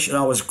beach and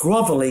I was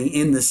grovelling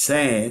in the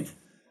sand.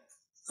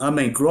 I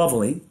mean,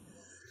 grovelling.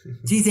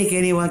 Do you think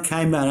anyone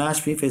came and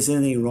asked me if there's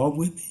anything wrong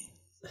with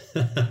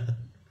me?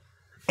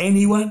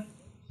 Anyone?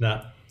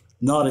 No.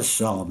 Not a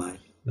soul, mate.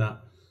 No.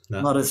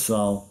 Not a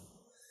soul.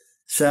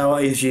 So,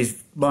 as you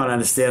might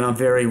understand, I'm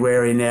very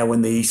wary now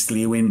when the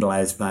easterly wind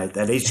blows, mate.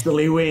 That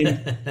easterly wind.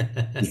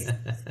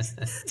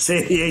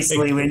 See the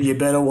easterly wind, you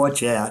better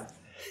watch out.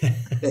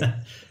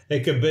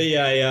 It could be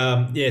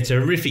it's a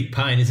horrific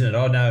pain, isn't it?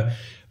 I know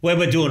when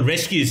we're doing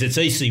rescues, it's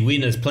easterly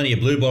wind, there's plenty of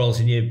blue bottles,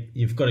 and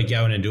you've got to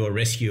go in and do a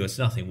rescue. It's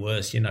nothing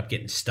worse. You end up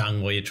getting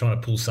stung while you're trying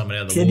to pull someone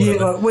out of the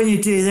water. When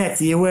you do that,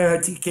 do you wear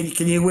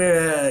can you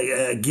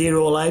wear a gear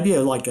all over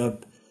you, like a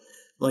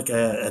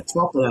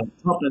top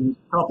and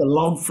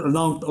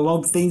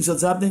long things or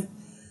something?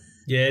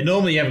 Yeah,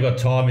 normally you haven't got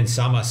time in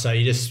summer, so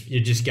you're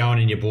just going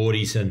in your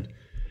boardies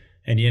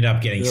and you end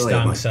up getting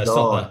stung. So it's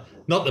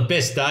not the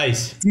best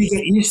days. Do you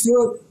get used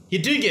to it? You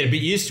do get a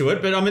bit used to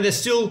it, but I mean, there's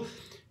still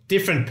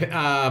different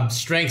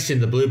strengths in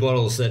the blue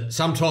bottles that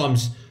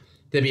sometimes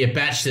there'll be a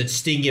batch that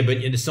sting you, but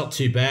it's not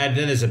too bad.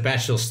 Then there's a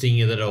batch that'll sting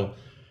you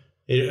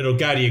it'll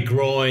go to your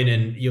groin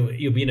and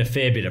you'll be in a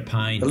fair bit of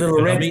pain. The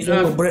little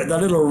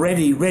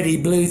ready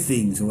blue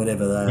things or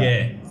whatever they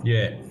are.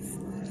 Yeah.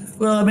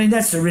 Well, I mean,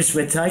 that's the risk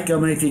we take. I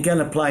mean, if you're going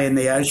to play in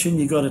the ocean,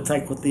 you've got to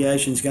take what the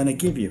ocean's going to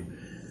give you.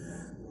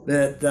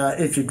 But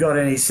if you've got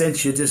any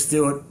sense, you just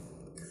do it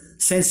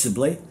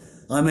sensibly.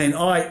 I mean,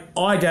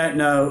 I don't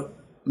know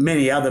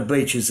many other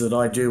beaches that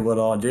I do what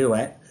I do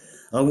at.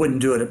 I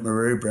wouldn't do it at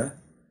Maroubra.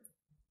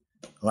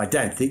 I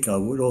don't think I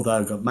would, although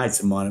I've got mates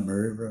of mine at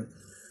Maroubra.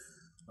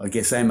 I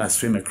guess they must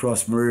swim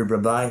across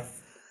Maroubra Bay.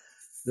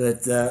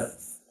 But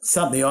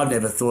something I'd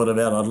never thought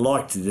about I'd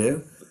like to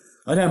do.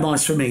 I don't mind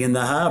swimming in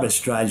the harbour,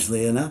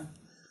 strangely enough.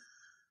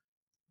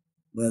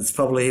 But it's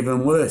probably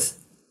even worse.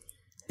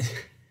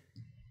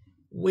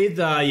 With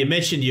you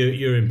mentioned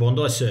you're in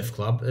Bondi Surf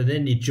Club, and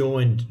then you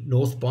joined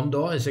North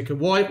Bondi. Is it,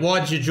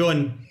 why'd you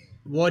join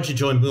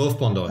North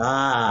Bondi?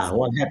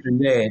 What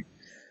happened there?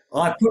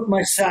 I put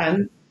my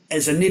son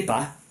as a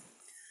nipper.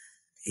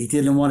 He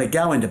didn't want to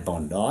go into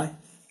Bondi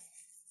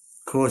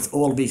because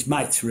all of his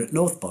mates were at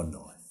North Bondi.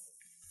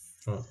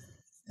 Oh.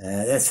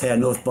 That's how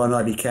North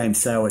Bondi became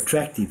so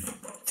attractive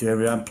to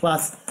everyone.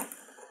 Plus,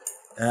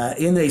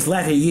 in these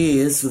latter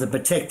years with the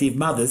protective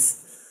mothers,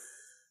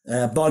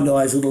 Bondi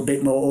is a little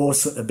bit more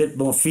awesome, a bit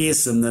more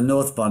fearsome than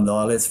North Bondi.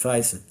 Let's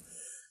face it.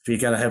 If you're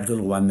going to have a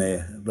little one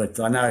there, but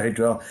I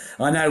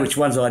know which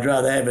ones I'd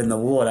rather have in the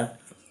water.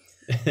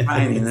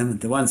 Training them,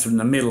 the ones from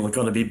the middle have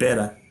got to be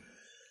better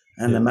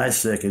under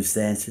most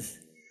circumstances.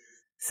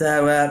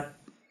 So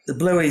the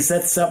Blueies,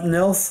 that's something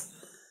else.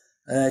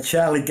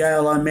 Charlie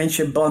Gale, I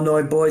mentioned,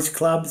 Bondi Boys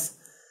Clubs.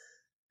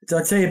 Did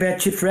I tell you about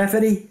Chips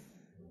Rafferty?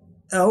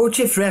 Oh, well,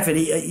 Chips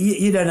Rafferty,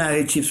 you don't know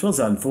who Chips was,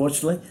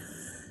 unfortunately.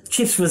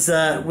 Chips was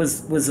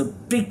a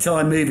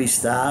big-time movie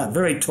star,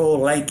 very tall,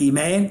 lanky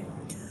man,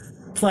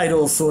 played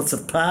all sorts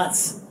of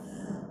parts.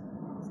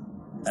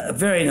 A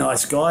very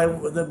nice guy.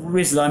 The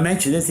reason I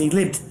mention this, he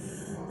lived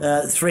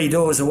 3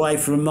 doors away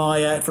from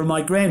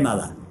my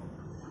grandmother,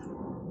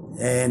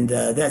 and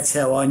that's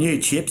how I knew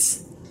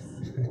Chips.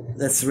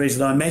 That's the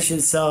reason I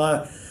mentioned.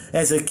 So,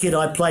 as a kid,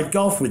 I played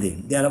golf with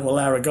him down at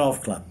Wallara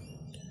Golf Club.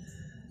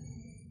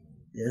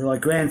 My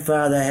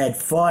grandfather had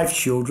 5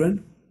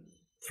 children,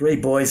 3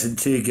 boys and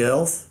 2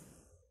 girls.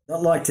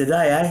 Not like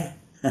today, eh?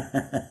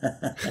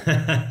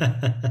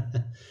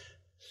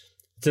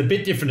 It's a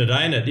bit different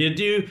today, isn't it?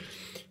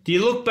 Do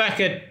you look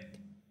back at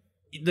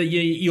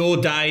your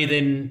day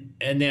then,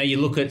 and now you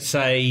look at,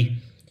 say,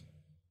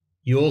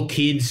 your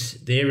kids,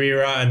 their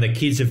era, and the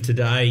kids of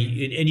today,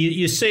 and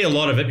you see a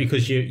lot of it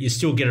because you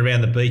still get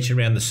around the beach,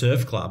 around the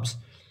surf clubs.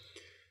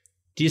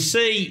 Do you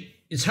see,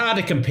 it's hard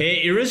to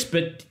compare eras,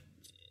 but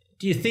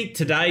do you think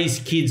today's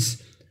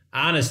kids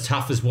aren't as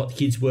tough as what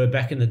kids were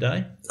back in the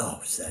day?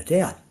 Oh, no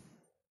doubt.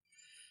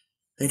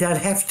 They don't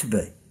have to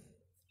be.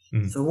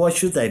 So why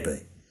should they be?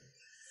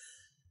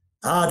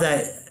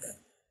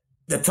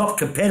 The top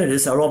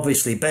competitors are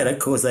obviously better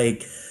because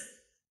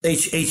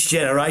each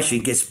generation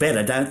gets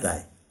better, don't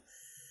they?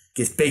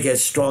 Gets bigger,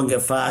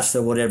 stronger,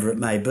 faster, whatever it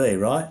may be,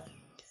 right?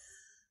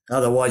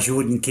 Otherwise, you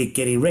wouldn't keep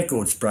getting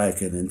records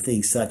broken and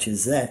things such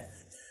as that.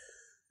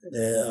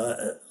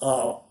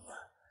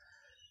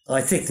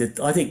 I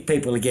think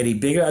people are getting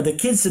bigger. The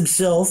kids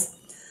themselves,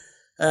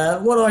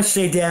 what I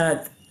see down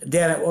at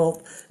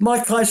well, my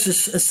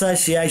closest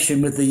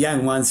association with the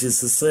young ones is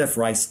the surf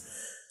race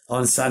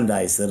on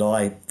Sundays that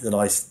I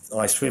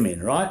swim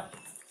in, right?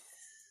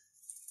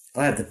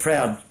 I have the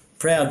proud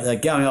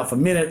going off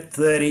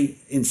 1:30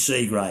 in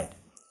C grade.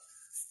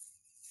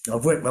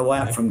 I've worked my way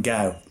up from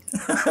go.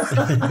 I'm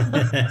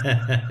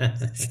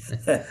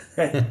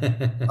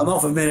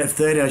off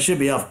 1:30. I should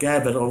be off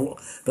go,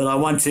 but I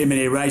won too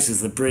many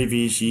races the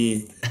previous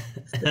year.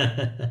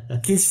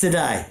 Kids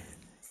today,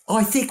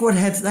 I think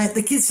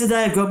the kids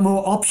today have got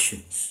more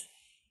options,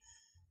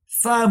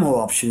 far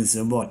more options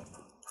than what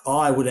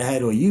I would have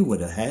had or you would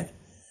have had.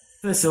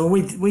 First of all,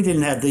 we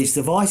didn't have these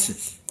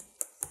devices,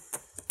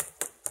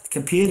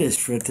 computers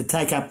to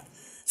take up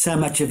so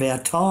much of our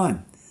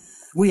time.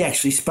 We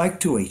actually spoke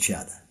to each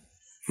other.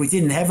 We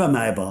didn't have a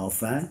mobile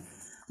phone.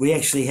 We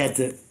actually had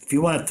to, if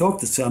you want to talk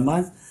to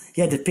someone,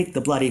 you had to pick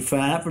the bloody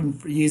phone up and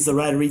use the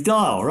rotary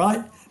dial,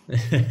 right?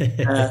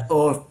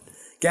 Or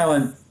go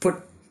and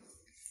put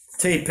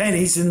 2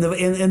 pennies in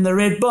the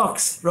red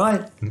box,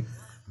 right?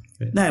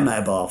 No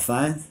mobile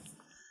phone.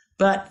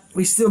 But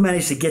we still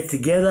managed to get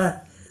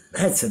together,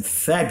 had some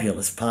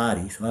fabulous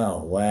parties.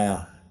 Oh,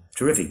 wow.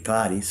 Terrific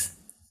parties,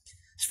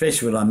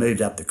 especially when I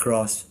moved up the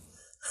Cross.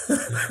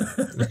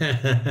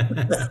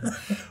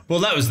 Well,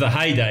 that was the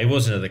heyday,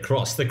 wasn't it, the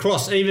Cross? The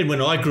Cross, even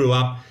when I grew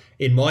up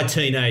in my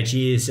teenage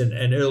years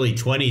and early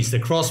 20s, the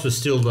Cross was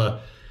still the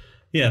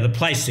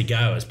place to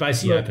go. It's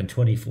basically open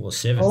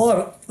 24/7.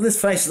 Well, let's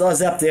face it, I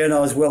was up there and I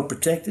was well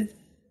protected.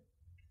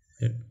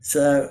 Yep.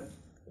 So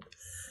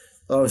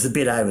I was a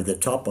bit over the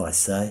top, I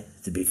say,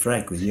 to be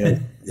frank with you,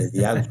 the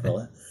young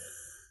fella.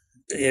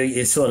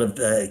 You sort of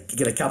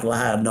get a couple of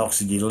hard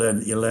knocks and you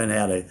learn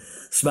how to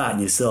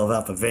smarten yourself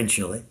up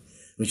eventually,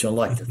 which I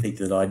like to think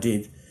that I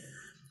did.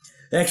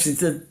 Actually,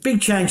 the big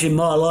change in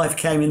my life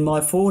came in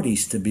my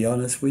 40s, to be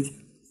honest with you.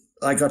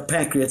 I got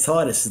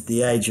pancreatitis at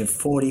the age of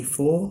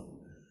 44,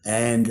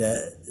 and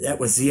that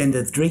was the end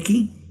of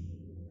drinking.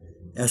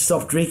 I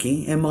stopped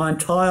drinking, and my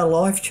entire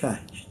life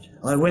changed.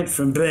 I went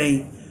from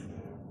being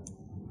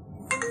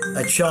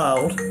a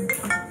child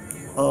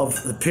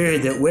of the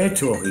period that we're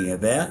talking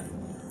about,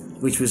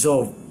 which was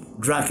all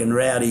drunk and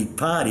rowdy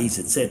parties,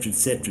 etc.,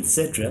 etc.,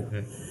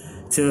 etc.,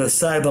 to a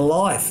sober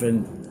life.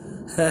 And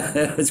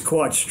it was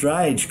quite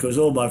strange because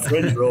all my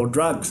friends were all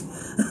drunks.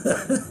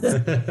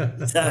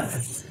 So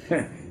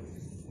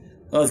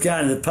I was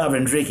going to the pub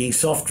and drinking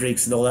soft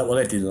drinks and all that. Well,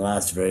 that didn't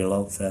last very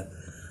long. So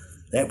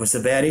that was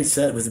about it.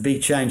 So it was a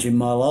big change in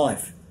my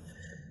life.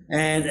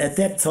 And at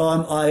that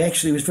time, I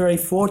actually was very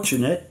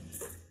fortunate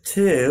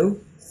to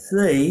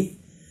see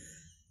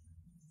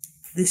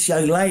this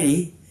young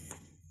lady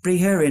bring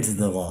her into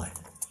the light.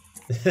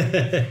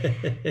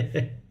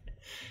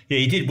 Yeah,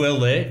 you did well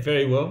there,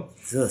 very well.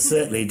 So I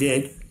certainly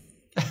did.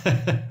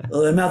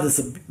 Well, her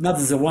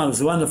mother's a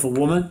wonderful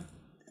woman.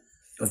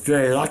 I was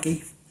very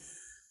lucky.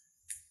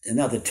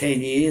 Another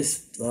 10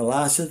 years I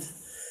lasted.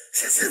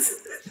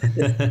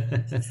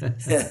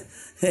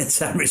 In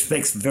some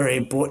respects, very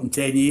important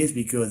 10 years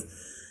because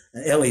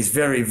Ellie's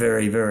very,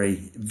 very,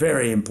 very,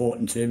 very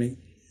important to me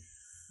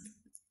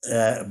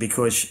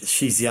because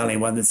she's the only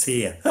one that's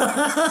here.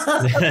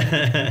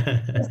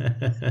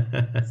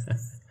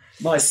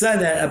 My son,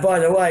 by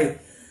the way,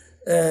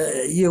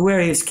 you're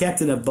aware he was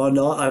captain of Bondi,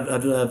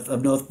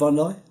 of North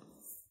Bondi?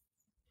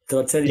 Did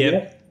I tell you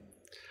that?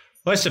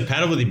 I used to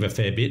paddle with him a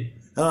fair bit.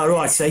 Oh,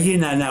 right. So you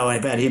know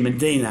about him and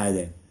Dino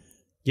then?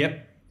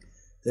 Yep.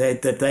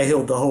 That they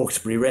held the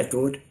Hawkesbury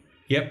record.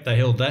 Yep, they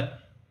held that.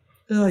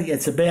 Oh,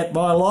 it's about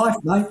my life,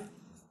 mate.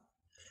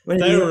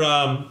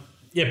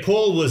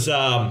 Paul was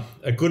a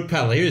good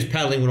paddler. He was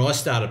paddling when I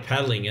started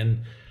paddling,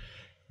 and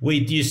we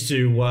used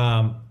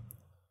to,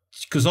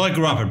 because I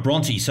grew up at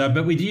Bronte,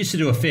 but we used to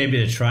do a fair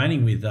bit of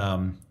training with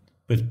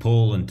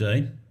Paul and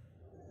Dean.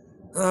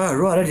 Oh,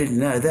 right, I didn't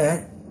know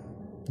that.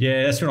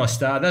 Yeah, that's when I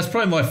started. That's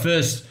probably my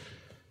first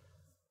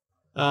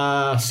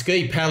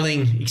ski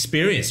paddling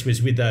experience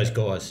was with those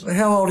guys.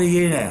 How old are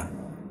you now?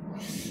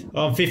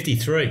 I'm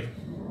 53.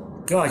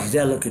 God, you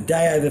don't look a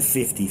day over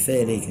 50,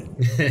 fair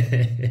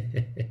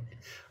dinkum.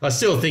 I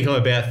still think I'm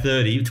about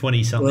 30,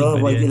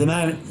 20-something. Well, yeah.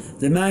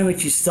 the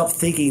moment you stop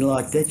thinking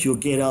like that, you'll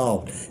get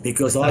old,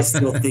 because I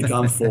still think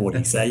I'm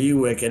 40, so you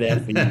work it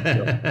out for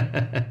yourself.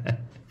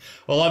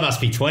 Well, I must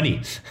be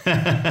 20.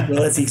 Well,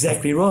 that's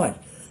exactly right.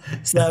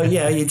 So,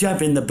 yeah, you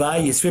jump in the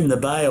bay, you swim the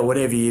bay or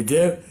whatever you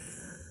do.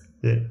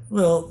 Yeah.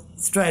 Well,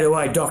 straight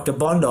away, Dr.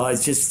 Bondi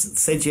has just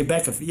sent you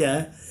back,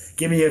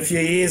 give me a few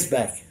years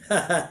back.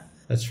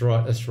 That's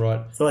right. That's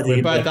right. So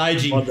we're both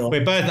aging.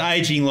 We're both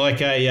aging like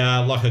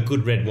a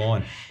good red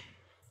wine.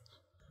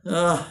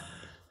 A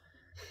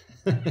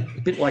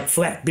bit like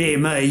flat beer,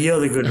 mate.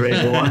 You're the good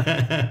red wine.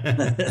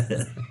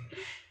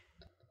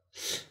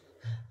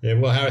 Yeah.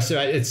 Well, Harris,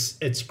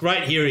 it's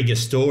great hearing your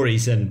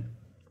stories, and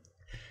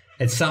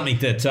it's something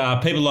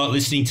that people like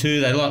listening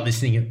to. They like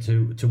listening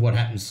to what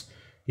happens,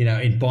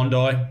 in Bondi.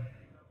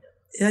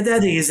 Yeah, I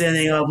don't think there's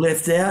anything I've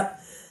left out.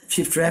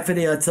 Shift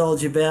Rafferty, I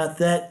told you about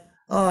that.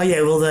 Oh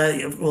yeah, well,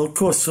 of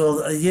course,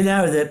 you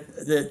know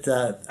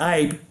that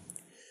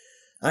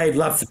Abe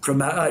loved to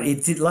promote. He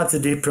did love to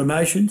do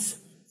promotions.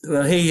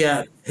 Well,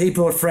 he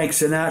brought Frank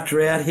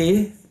Sinatra out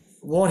here.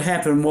 What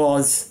happened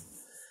was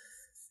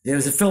there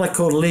was a fella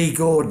called Lee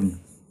Gordon,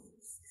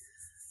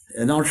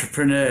 an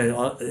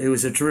entrepreneur. He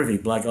was a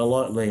terrific bloke. I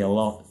like Lee a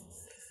lot.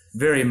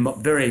 Very,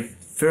 very,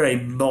 very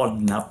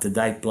modern, up to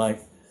date bloke,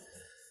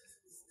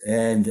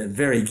 and a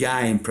very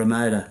game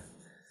promoter.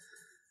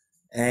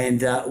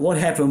 And what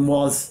happened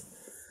was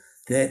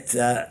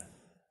that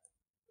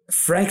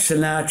Frank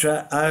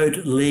Sinatra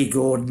owed Lee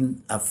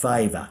Gordon a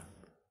favour.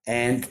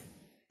 And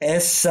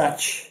as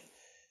such,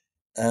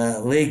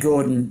 Lee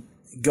Gordon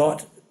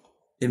got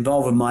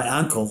involved with my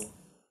uncle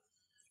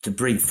to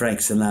bring Frank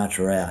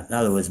Sinatra out. In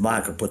other words, my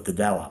uncle put the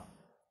dough up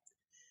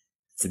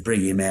to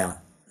bring him out.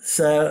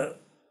 So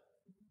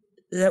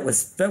that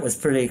was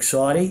pretty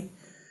exciting.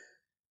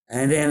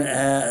 And then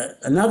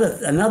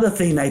another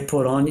thing they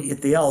put on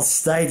at the old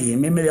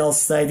stadium, remember the old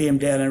stadium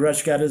down in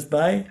Rushcutters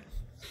Bay?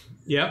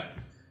 Yep.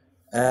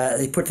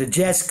 They put the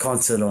jazz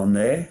concert on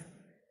there.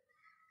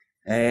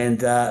 And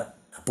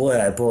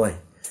boy, oh boy,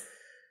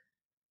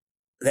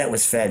 that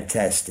was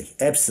fantastic,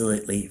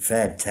 absolutely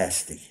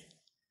fantastic.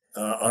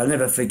 I'll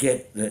never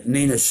forget that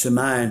Nina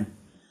Simone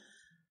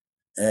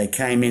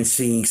came in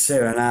singing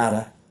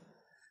Serenata,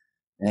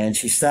 and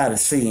she started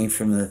singing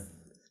from the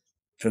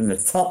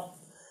top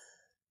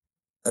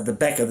at the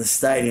back of the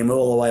stadium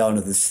all the way onto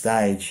the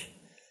stage.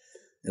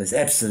 It was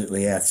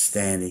absolutely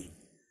outstanding.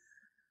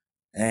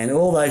 And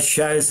all those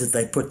shows that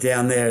they put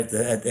down there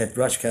at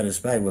Rushcutters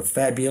Bay were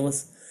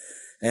fabulous.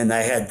 And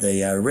they had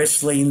the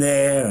wrestling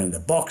there and the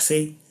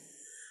boxing.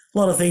 A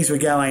lot of things were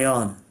going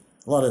on,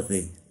 a lot of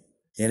things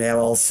in our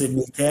old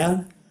Sydney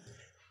town.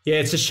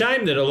 Yeah, it's a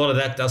shame that a lot of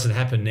that doesn't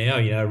happen now,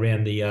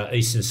 around the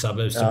eastern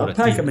suburbs.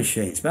 Poker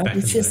machines, mate.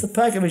 It's just the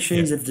poker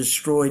machines have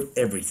destroyed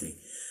everything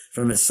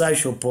from a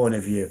social point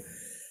of view.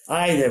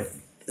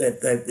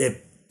 They're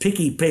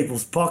picking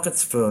people's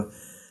pockets for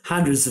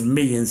hundreds of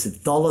millions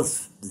of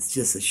dollars. It's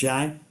just a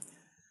shame.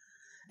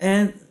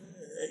 And,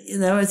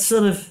 it's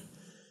sort of,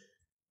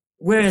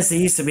 whereas there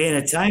used to be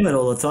entertainment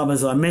all the time,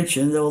 as I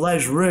mentioned, all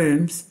those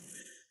rooms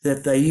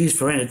that they use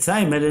for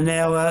entertainment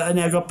are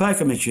now got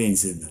poker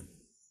machines in them.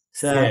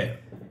 So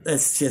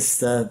that's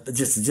just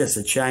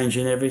a change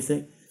in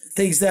everything.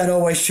 Things don't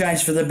always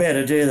change for the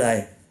better, do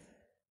they?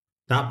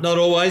 No, not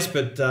always,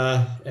 but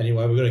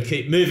anyway, we've got to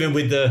keep moving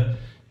with the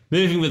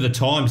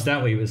times,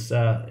 don't we?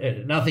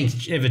 Nothing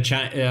ever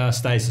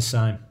stays the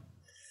same.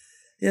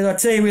 Yeah, I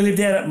tell you, we lived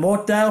out at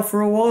Mortdale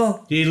for a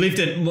while. You lived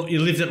at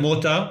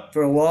Mortdale?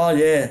 For a while,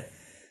 yeah.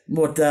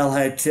 Mortdale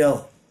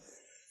Hotel.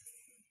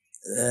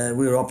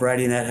 We were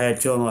operating that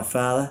hotel, my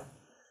father.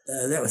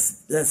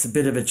 That's a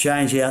bit of a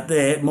change out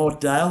there,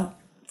 Mortdale,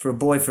 for a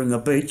boy from the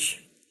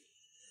beach.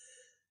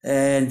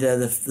 And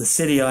the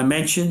city I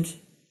mentioned,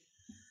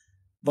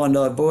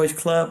 Bondi Boys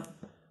Club.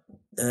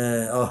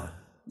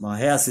 My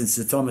house in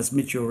Sir Thomas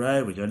Mitchell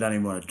Road, which I don't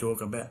even want to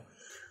talk about.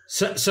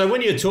 So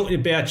when you're talking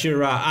about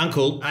your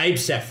uncle, Abe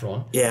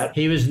Saffron, yeah,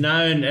 he was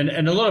known,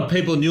 and a lot of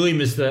people knew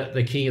him as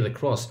the King of the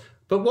Cross.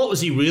 But what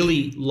was he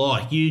really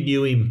like? You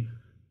knew him,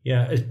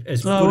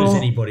 as good as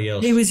anybody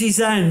else. He was his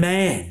own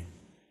man.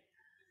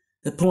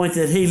 The point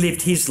that he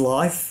lived his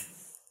life,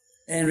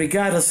 and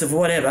regardless of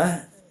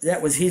whatever,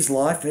 that was his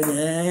life,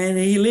 and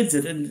he lived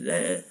it. And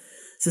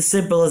it's as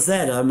simple as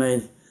that. I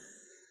mean,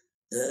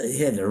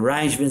 he had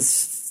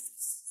arrangements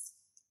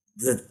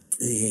that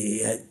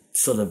he had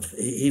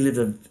he lived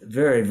a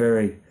very,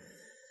 very,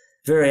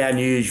 very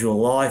unusual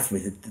life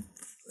with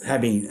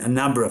having a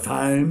number of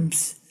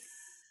homes,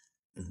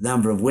 a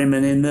number of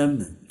women in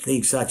them, and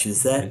things such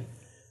as that.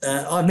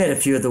 I met a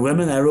few of the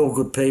women. They were all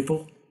good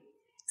people.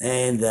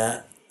 And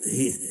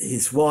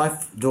his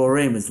wife,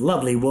 Doreen, was a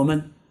lovely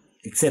woman,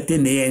 except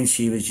in the end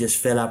she was just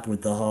fed up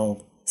with the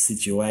whole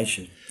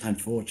situation,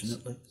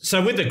 unfortunately.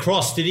 So with the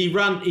Cross, did he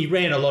run? He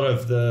ran a lot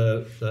of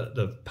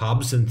the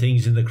pubs and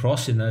things in the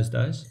Cross in those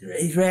days.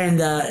 He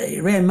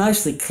ran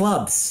mostly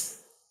clubs.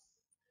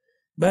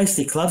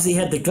 Mostly clubs. He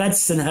had the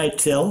Gladstone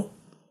Hotel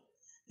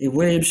in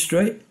William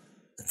Street.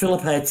 The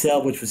Phillip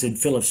Hotel, which was in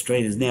Phillip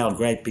Street, is now a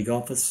great big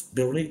office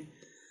building.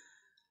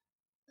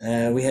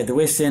 We had the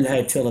West End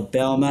Hotel at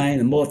Balmain,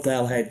 the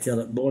Mortdale Hotel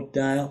at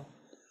Mortdale.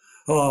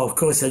 Oh, of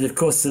course, and of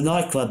course the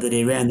nightclub that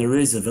he ran, the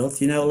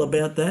Roosevelt. You know all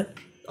about that?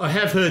 I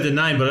have heard the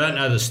name, but I don't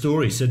know the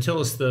story. So tell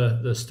us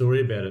the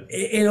story about it.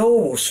 In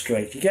Orwell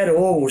Street. You go to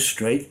Orwell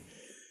Street,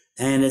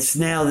 and it's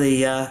now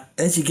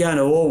as you go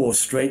into Orwell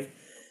Street,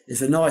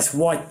 there's a nice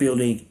white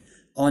building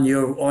on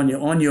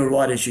your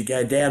right as you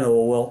go down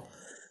Orwell,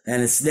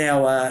 and it's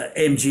now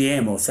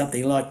MGM or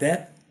something like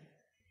that.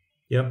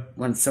 Yep.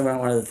 One of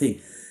the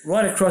things.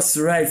 Right across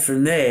the road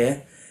from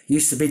there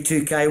used to be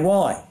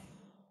 2KY.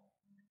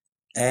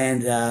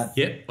 And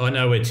yep, I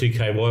know where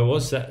 2KY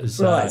was. That is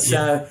right.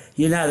 So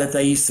you know that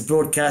they used to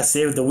broadcast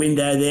there with the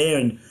window there,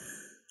 and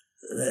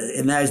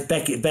in those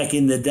back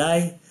in the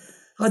day.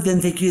 I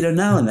didn't think you'd have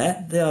known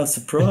that. I was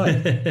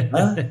surprised.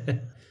 Huh?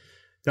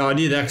 No, I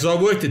knew that because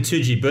I worked at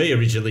 2GB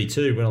originally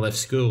too when I left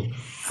school.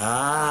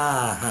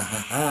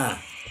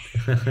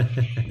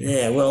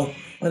 Yeah. Well,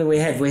 what do we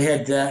have? We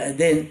had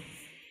then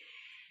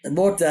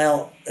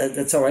Mortdale.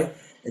 Sorry.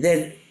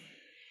 Then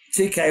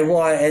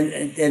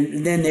 2KY,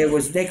 and then there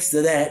was next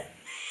to that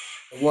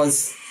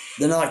was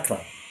the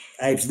nightclub,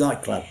 Abe's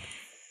nightclub.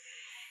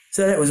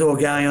 So that was all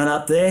going on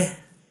up there.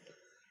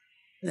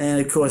 And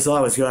of course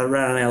I was going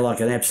running around like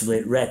an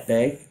absolute rat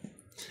bag.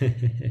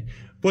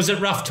 Was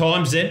it rough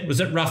times then? Was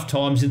it rough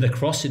times in the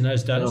Cross in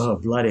those days? Oh,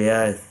 bloody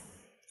oath.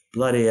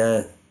 Bloody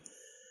oath.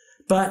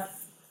 But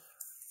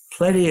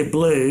plenty of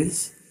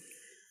blues,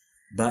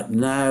 but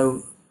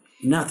nothing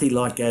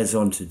like goes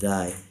on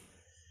today.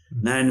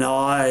 No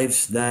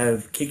knives,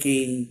 no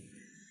kicking,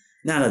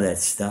 none of that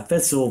stuff.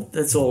 That's all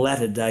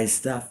latter day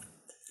stuff.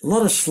 A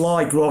lot of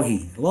sly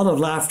groggy, a lot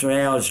of after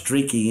hours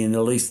drinking in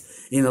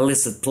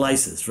illicit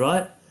places,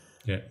 right?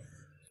 Yeah.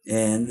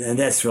 And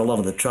that's where a lot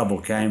of the trouble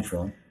came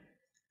from.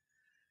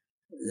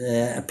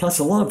 Plus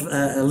a lot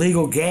of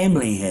illegal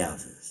gambling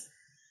houses.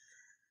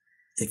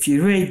 If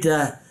you read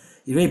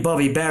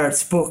Bobby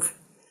Barrett's book,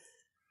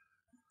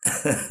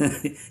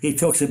 he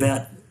talks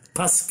about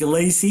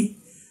Pascalisi,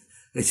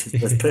 which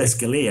was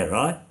Perscalia,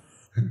 right?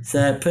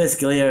 So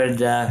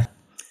Perscalia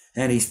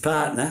and his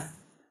partner,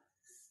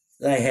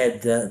 they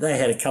had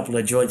a couple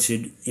of joints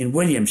in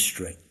William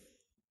Street,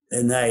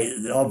 and they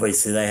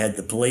had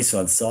the police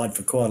on side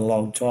for quite a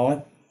long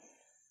time,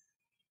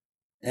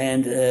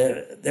 and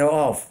they were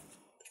off.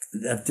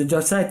 Did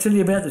I tell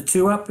you about the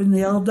 2-Up in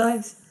the old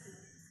days?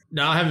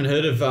 No, I haven't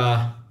heard of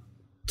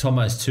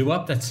Tomo's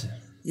 2-Up. That's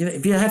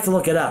you have to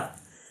look it up.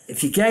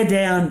 If you go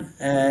down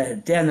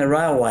the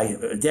railway,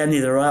 down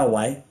near the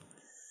railway,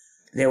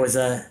 there was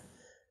a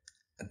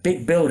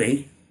big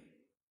building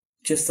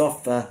just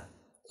off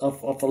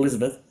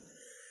Elizabeth,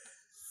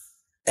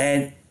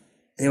 and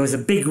there was a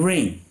big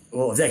ring.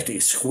 Well, it was actually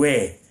a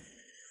square,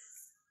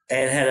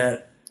 and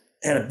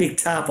had a big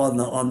tarp on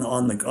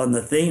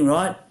the thing,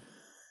 right?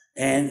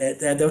 And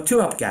there were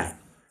 2-Up game,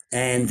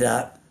 and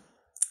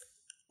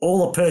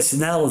all the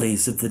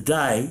personalities of the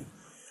day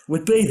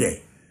would be there.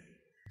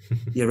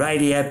 Your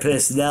radio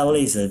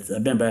personalities. I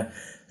remember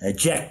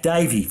Jack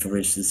Davey, for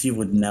instance. You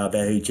wouldn't know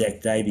about who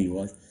Jack Davey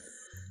was.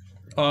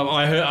 Oh,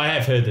 I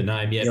have heard the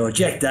name. Yeah. Well,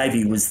 Jack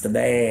Davey was the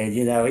man.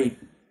 You know,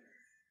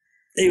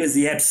 he was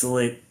the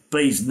absolute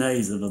bee's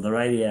knees of the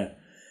radio.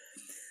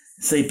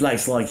 See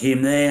blokes like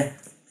him there,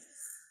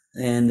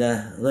 and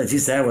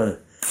just that were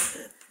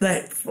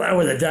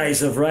the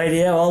days of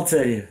radio. I'll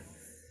tell you.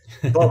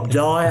 Bob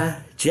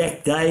Dyer,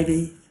 Jack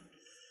Davey.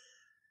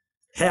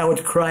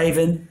 Howard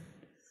Craven.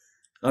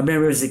 I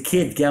remember as a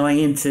kid going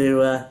into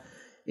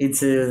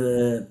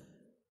the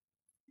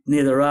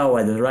near the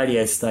railway, the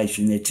radio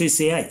station there,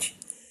 2CH,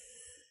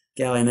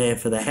 going there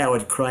for the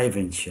Howard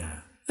Craven show.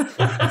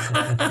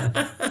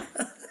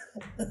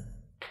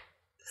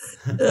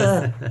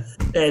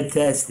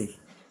 Fantastic.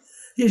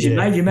 Yes,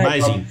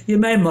 you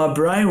made my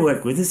brain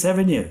work with this,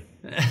 haven't you?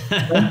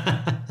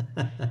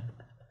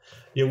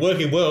 You're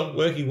working well.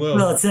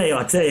 Well,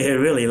 I tell you who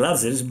really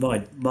loves it is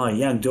my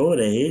young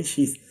daughter here.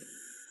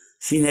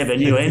 She never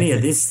knew any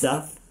of this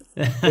stuff.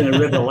 It's been a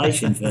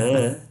revelation for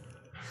her.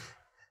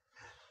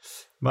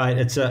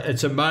 Mate,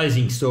 it's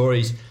amazing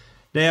stories.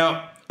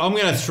 Now, I'm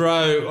going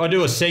to I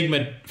do a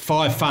segment,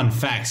 5 fun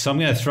facts. So I'm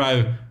going to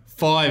throw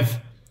 5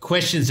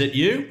 questions at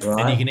you,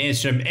 right, and you can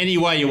answer them any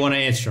way you want to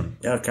answer them.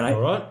 Okay.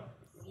 All right?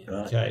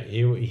 Okay,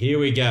 here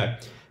we go.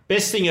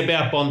 Best thing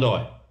about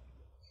Bondi?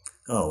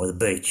 Oh, well, the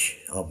beach,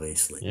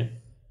 obviously. Yeah.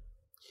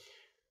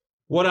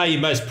 What are you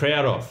most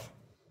proud of?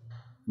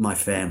 My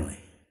family.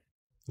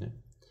 Yeah.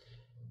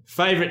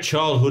 Favourite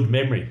childhood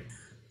memory?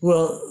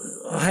 Well,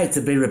 I hate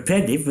to be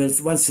repetitive, but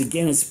once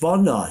again, it's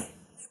Bondi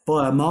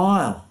by a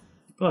mile,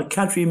 by a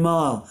country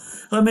mile.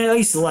 I mean, I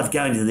used to love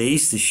going to the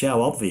Easter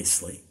show,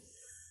 obviously.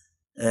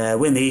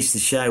 When the Easter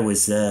show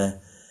was at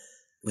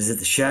the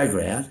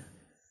showground,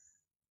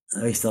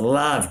 I used to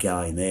love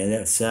going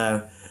there.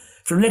 So,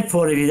 from that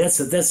point of view, that's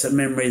a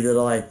memory that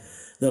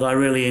I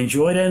really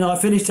enjoyed. And I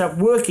finished up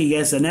working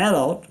as an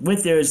adult.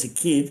 Went there as a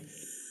kid,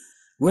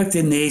 worked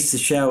in the Easter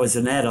show as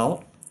an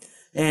adult,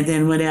 and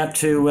then went out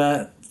to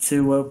where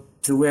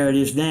it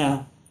is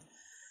now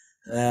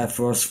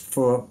for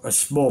a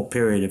small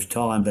period of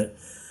time. But it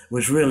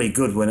was really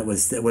good when it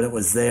was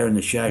there in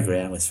the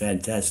showground. It was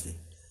fantastic.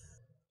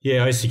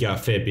 Yeah, I used to go a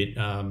fair bit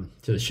to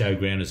the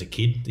showground as a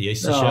kid, the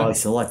Easter show. I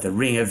used to like the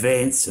ring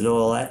events and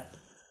all that.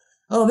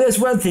 Oh, there's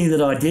one thing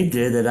that I did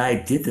do that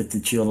Abe did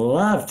that you'll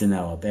love to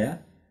know about.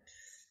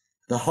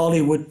 The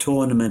Hollywood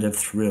Tournament of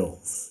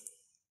Thrills.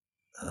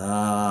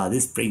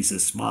 This brings a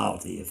smile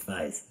to your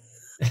face.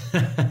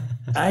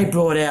 Abe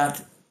brought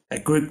out a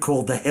group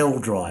called the Hell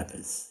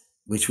Drivers,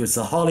 which was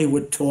the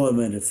Hollywood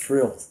Tournament of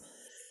Thrills.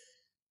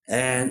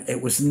 And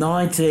it was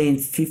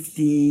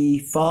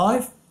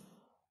 1955.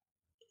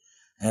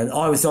 And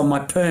I was on my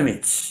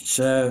permits,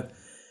 so it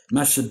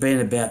must have been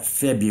about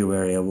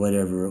February or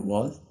whatever it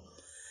was.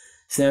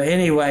 So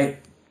anyway,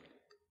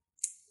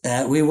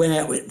 we went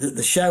out with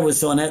the show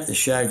was on at the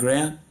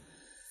showground.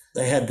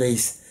 They had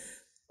these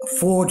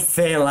Ford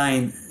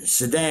Fairlane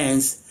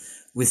sedans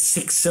with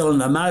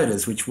 6-cylinder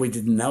motors, which we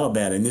didn't know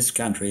about in this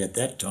country at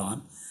that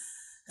time.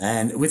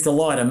 And with the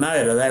lighter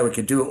motor, they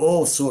could do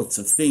all sorts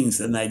of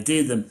things, and they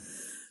did them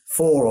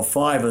 4 or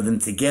 5 of them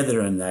together,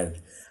 and they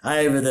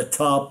over the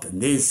top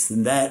and this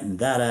and that and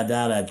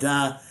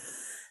da-da-da-da-da.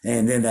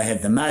 And then they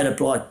had the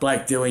motorbike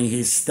bloke doing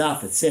his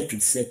stuff, etc.,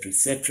 etc.,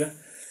 etc.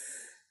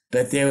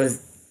 But there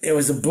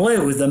was a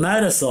blue with the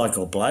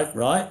motorcycle bloke,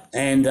 right?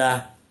 And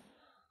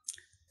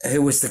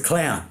who was the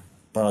clown,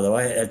 by the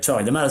way.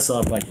 Sorry, the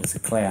motorcycle bloke was the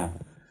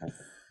clown.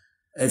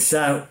 And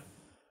so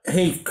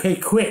he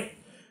quit,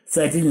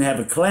 so they didn't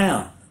have a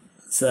clown.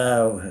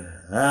 So...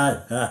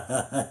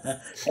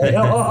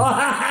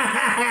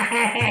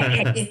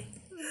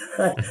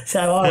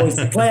 So I was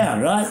the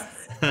clown, right?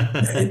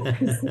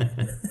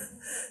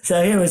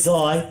 So here was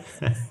I,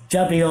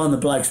 jumping on the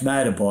bloke's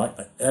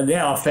motorbike, and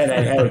now I found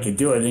out how we could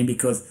do it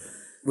because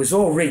it was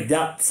all rigged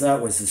up, so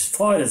it was as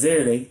tight as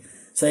anything.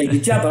 So you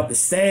could jump up and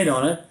stand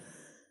on it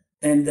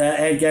and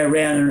go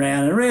round and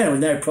round and round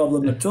with no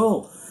problem at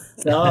all.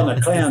 So I'm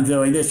a clown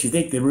doing this. You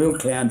think the real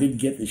clown didn't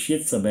get the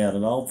shits about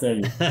it, I'll tell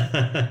you.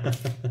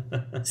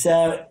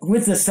 So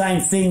with the same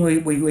thing,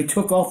 we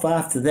took off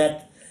after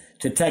that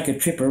to take a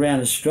trip around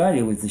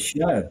Australia with the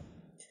show.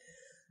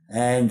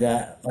 And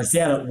I was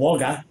down at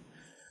Wagga,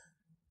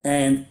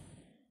 and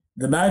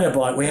the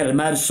motorbike, we had a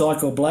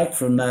motorcycle bloke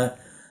from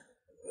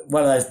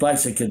one of those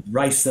blokes that could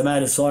race the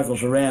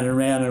motorcycles around and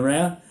round and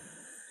round.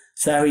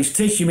 So he's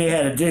teaching me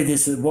how to do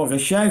this at Wagga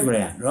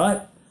Showground,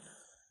 right?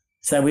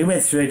 So we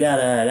went through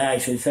da-da-da-da.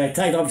 So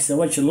take off, so I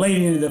want you to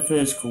lean into the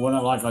first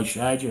corner like I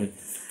showed you,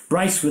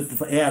 brace with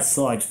the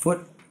outside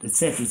foot,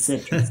 etc.,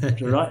 etc.,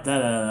 etc., right?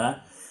 Da-da-da-da.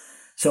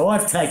 So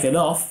I've taken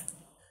off,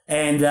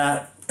 and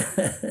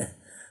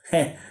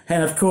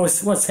and of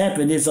course what's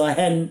happened is I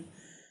hadn't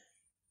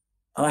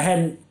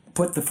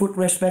put the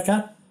footrest back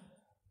up.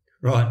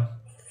 Right.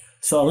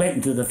 So I leapt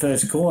into the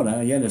first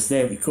corner. You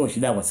understand? Of course,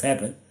 you know what's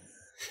happened.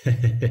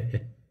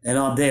 And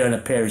I'm there in a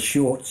pair of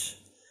shorts.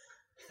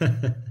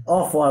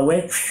 Off I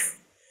went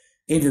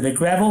into the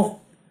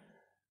gravel,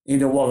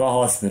 into Wagga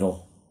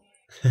Hospital.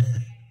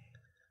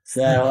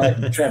 So I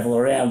had to travel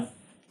around,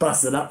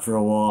 busted up for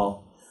a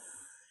while.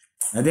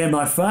 And then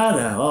my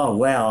father, oh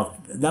wow,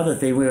 another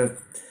thing, we were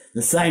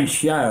the same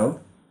show.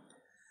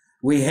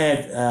 We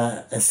had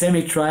a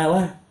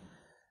semi-trailer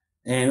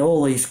and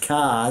all these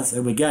cars,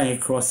 and we're going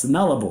across the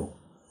Nullarbor.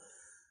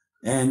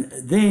 And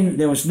then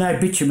there was no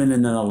bitumen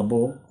in the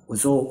Nullarbor. It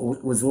was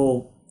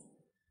all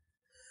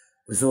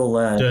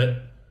dirt.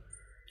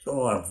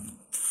 Oh,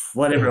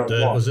 whatever Or it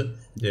dirt, was. was it?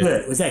 Yeah.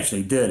 Dirt. It was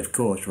actually dirt, of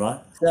course, right?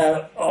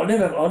 So I'll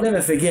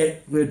never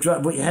forget. We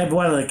had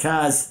one of the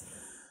cars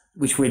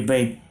which we'd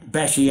been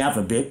bashing up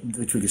a bit,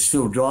 which we could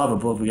still drive.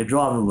 But if we could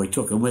drive them, we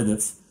took them with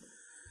us.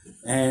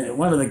 And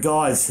one of the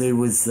guys who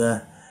was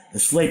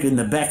asleep in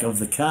the back of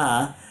the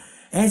car,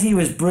 as he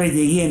was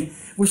breathing in,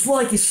 it was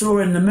like you saw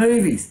in the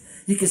movies.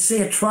 You could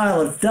see a trail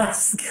of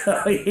dust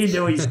going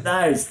into his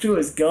nose. True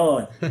as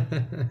God.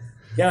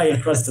 Going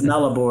across the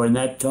Nullarbor in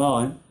that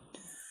time.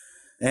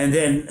 And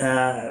then,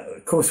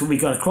 of course, when we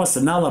got across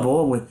the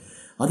Nullarbor,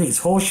 I think it's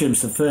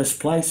Horsham's the first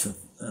place,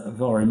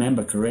 if I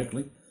remember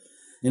correctly.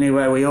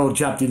 Anyway, we all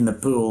jumped in the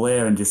pool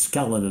there and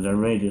discoloured it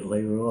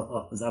immediately.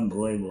 Oh, it was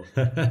unbelievable.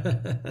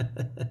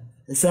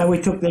 So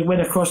we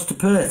went across to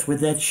Perth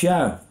with that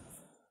show.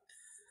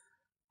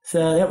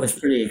 So that was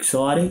pretty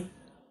exciting.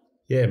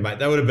 Yeah, mate,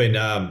 that would have been,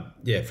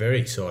 very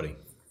exciting.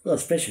 Well,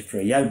 especially for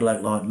a young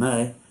bloke like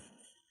me.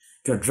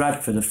 Got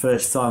drunk for the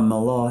first time in my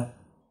life.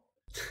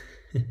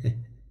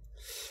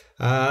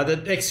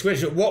 The next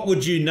question, what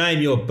would you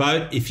name your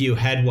boat if you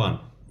had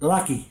one?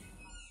 Lucky.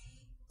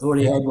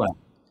 Already had one.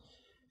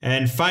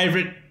 And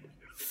favourite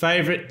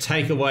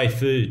takeaway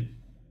food?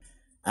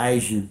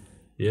 Asian.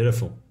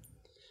 Beautiful.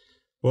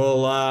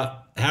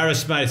 Well,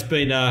 Harris, mate, it's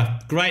been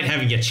great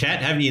having a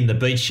chat, having you in the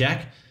beach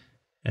shack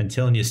and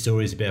telling you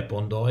stories about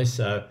Bondi.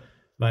 So,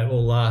 mate,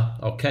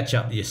 I'll catch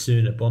up with you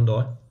soon at Bondi.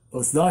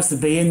 Well, it's nice to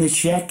be in the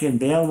shack and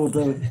be able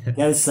to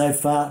go so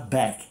far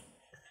back.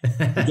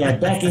 Go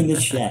back in the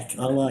shack.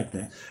 I like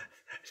that.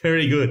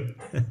 Very good.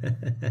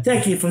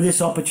 Thank you for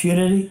this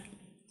opportunity.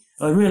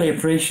 I really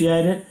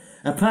appreciate it.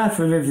 Apart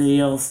from everything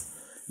else,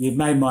 you've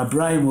made my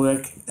brain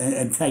work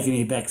and taken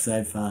me back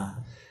so far.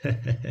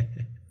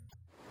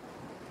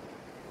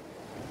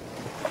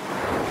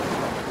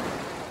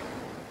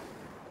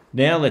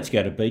 Now let's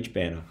go to Beach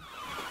Banner.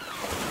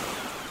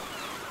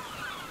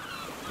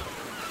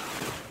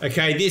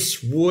 Okay,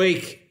 this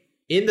week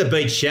in the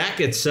Beach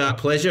Shack, it's a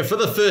pleasure for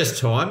the first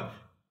time.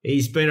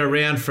 He's been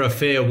around for a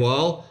fair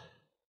while.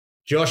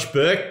 Josh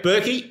Burke.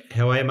 Berkey,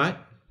 how are you, mate?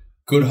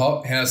 Good,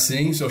 Hop. How's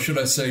things? Or should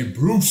I say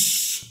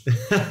Bruce?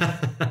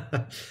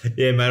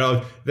 Yeah,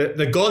 mate.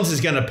 The Gonz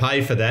is going to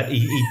pay for that.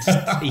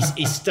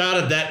 He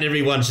started that and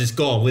everyone's just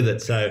gone with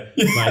it. So,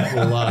 mate,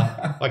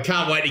 I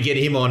can't wait to get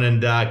him on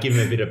and give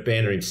him a bit of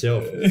banter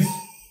himself.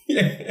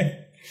 Yeah.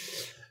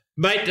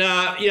 Mate,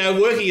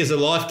 working as a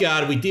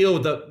lifeguard, we deal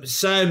with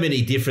so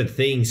many different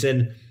things.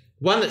 And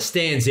one that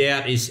stands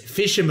out is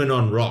fishermen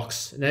on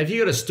rocks. Now, have you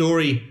got a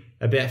story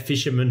about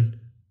fishermen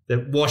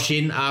that wash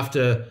in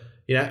after,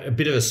 a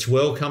bit of a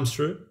swell comes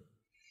through?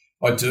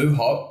 I do,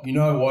 Hop. You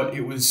know what?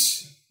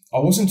 I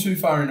wasn't too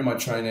far into my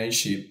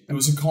traineeship. It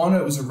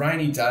was a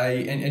rainy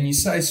day, and you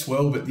say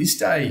swell, but this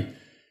day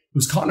it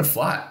was kind of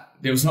flat.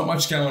 There was not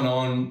much going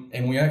on,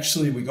 and we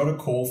got a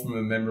call from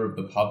a member of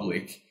the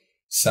public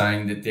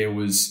saying that there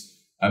was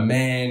a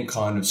man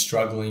kind of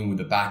struggling with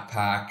a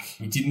backpack.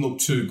 He didn't look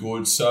too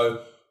good.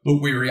 So,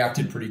 look, we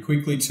reacted pretty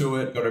quickly to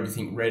it, got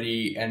everything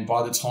ready. And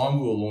by the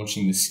time we were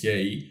launching the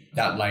ski,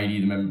 that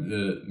lady, the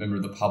member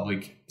of the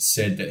public,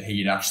 said that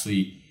he had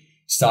actually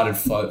started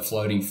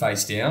floating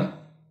face down.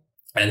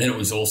 And then it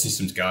was all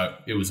systems go.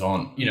 It was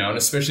on, and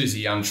especially as a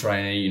young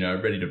trainee,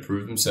 ready to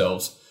prove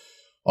themselves.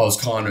 I was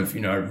kind of,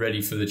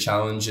 ready for the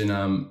challenge.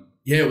 And,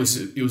 it was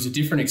a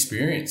different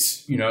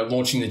experience,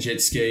 launching the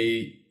jet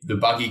ski, the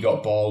buggy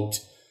got bogged.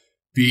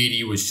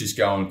 Beardy was just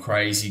going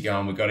crazy,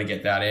 going, we've got to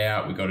get that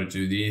out. We've got to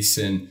do this.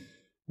 And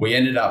we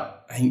ended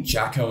up, I think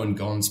Jacko and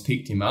Gonz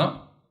picked him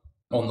up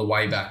on the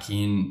way back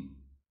in.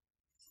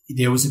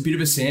 There was a bit of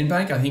a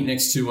sandbank, I think,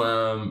 next to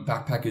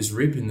Backpackers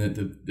Rip, and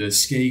the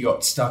ski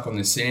got stuck on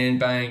the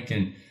sandbank,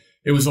 and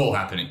it was all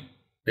happening.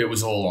 It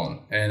was all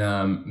on.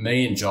 And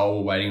me and Joel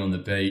were waiting on the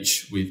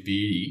beach with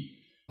Beardy.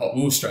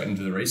 We were straight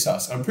into the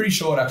recess. I'm pretty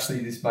sure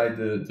actually this made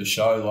the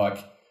show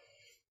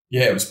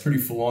it was pretty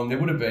full on. There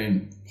would have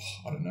been,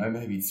 I don't know,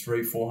 maybe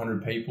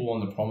 300-400 people on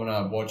the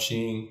promenade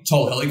watching.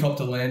 Toll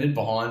helicopter landed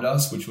behind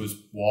us, which was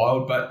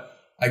wild. But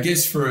I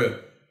guess for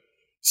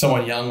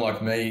someone young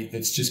like me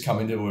that's just come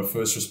into a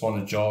first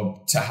responder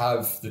job, to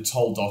have the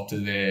Toll doctor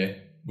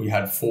there, we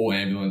had 4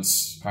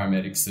 ambulance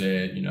paramedics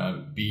there,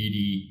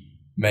 Beardy,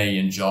 me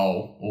and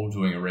Joel all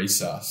doing a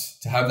resus.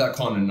 To have that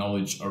kind of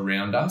knowledge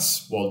around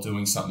us while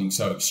doing something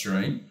so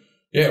extreme,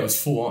 it was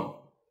full on.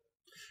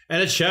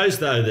 And it shows,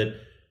 though, that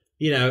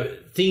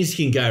things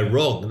can go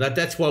wrong.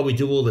 That's why we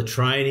do all the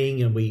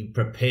training and we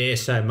prepare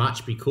so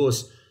much,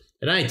 because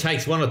it only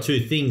takes one or two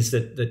things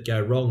that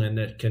go wrong, and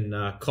it can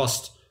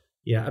cost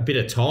a bit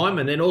of time,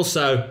 and then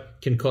also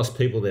can cost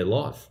people their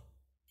life.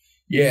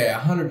 Yeah,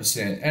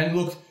 100%. And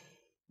look,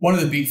 one of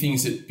the big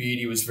things that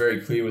Beardy was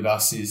very clear with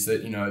us is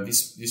that,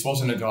 this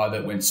wasn't a guy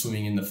that went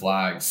swimming in the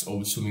flags or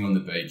was swimming on the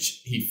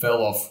beach. He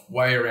fell off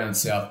way around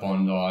South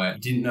Bondi,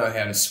 didn't know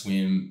how to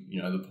swim,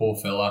 the poor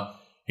fella.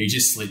 He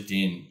just slipped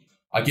in.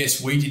 I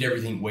guess we did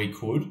everything we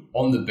could.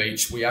 On the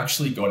beach, we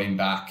actually got him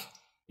back.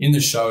 In the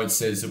show, it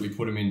says that we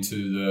put him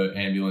into the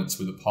ambulance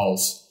with a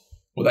pulse.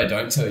 What they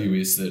don't tell you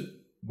is that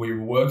we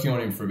were working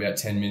on him for about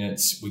 10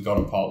 minutes. We got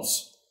a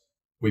pulse.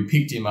 We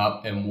picked him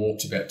up and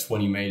walked about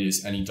 20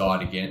 metres and he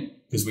died again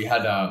because we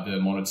had the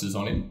monitors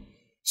on him.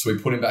 So we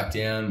put him back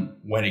down,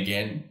 went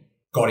again,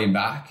 got him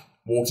back,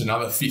 walked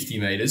another 50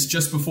 metres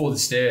just before the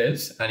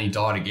stairs and he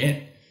died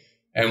again.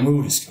 And I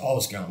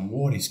was going,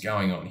 what is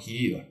going on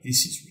here? Like,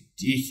 this is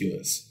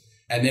ridiculous.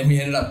 And then we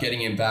ended up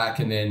getting him back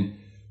and then,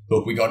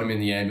 look, we got him in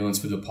the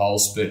ambulance with a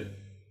pulse, but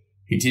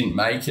he didn't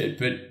make it.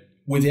 But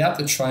without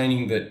the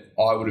training that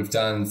I would have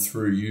done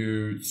through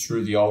you,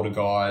 through the older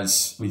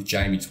guys, with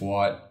Jamie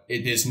Twite,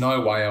 there's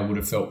no way I would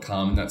have felt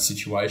calm in that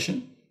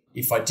situation.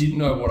 If I didn't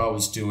know what I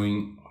was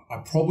doing,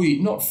 I probably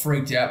not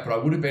freaked out, but I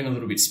would have been a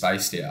little bit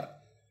spaced out.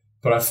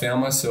 But I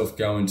found myself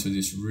going to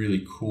this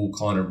really cool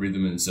kind of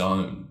rhythm and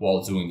zone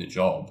while doing the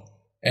job.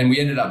 And we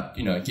ended up,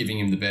 giving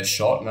him the best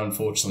shot, and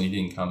unfortunately he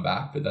didn't come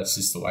back, but that's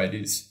just the way it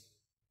is.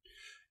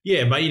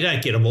 Yeah, mate, you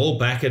don't get them all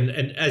back. And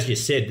as you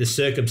said, the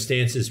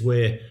circumstances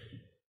where,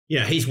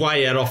 he's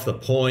way out off the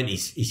point,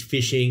 he's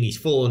fishing, he's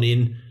fallen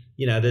in.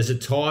 There's a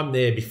time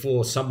there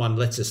before someone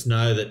lets us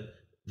know that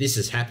this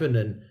has happened.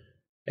 And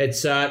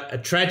it's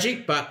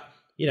tragic, but,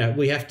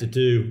 we have to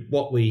do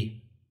what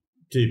we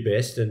do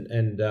best.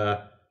 And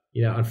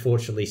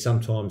unfortunately,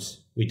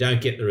 sometimes we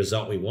don't get the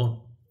result we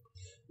want.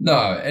 No,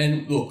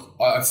 and look,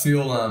 I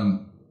feel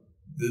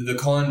the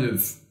kind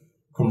of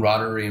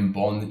camaraderie and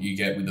bond that you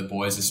get with the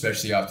boys,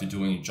 especially after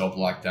doing a job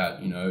like that,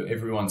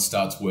 everyone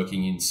starts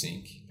working in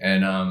sync.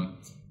 And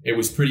it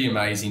was pretty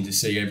amazing to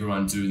see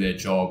everyone do their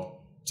job,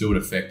 do it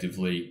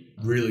effectively,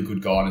 really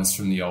good guidance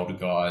from the older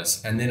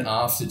guys. And then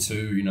after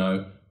too,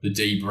 the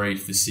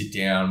debrief, the sit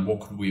down, what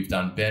could we have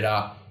done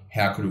better?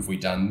 How could have we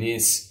done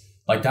this?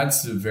 Like,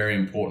 that's a very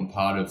important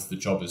part of the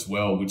job as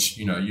well, which,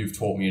 you've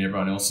taught me and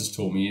everyone else has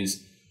taught me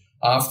is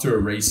after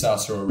a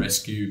resus or a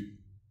rescue,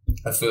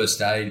 a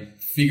first aid,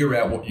 figure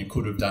out what you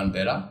could have done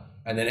better.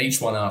 And then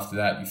each one after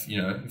that,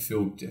 you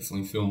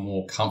definitely feel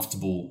more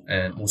comfortable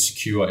and more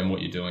secure in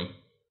what you're doing.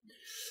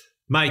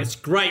 Mate, it's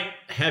great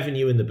having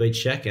you in the Beach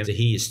Shack and to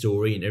hear your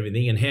story and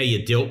everything and how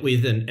you dealt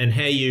with and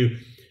how you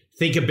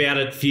think about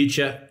it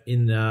future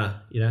in,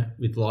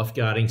 with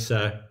lifeguarding.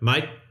 So,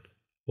 mate,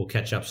 we'll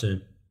catch up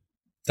soon.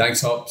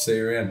 Thanks, Hop. See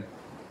you around.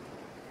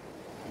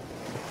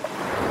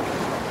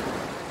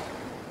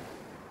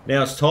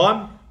 Now it's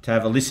time to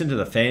have a listen to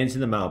the fans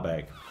in the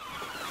mailbag.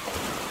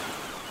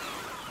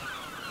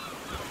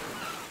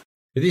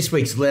 This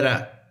week's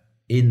letter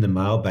in the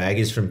mailbag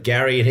is from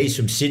Gary, and he's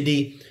from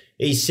Sydney.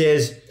 He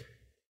says,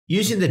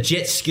 using the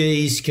jet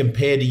skis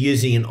compared to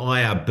using an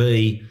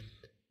IRB,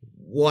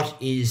 what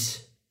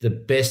is the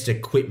best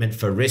equipment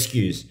for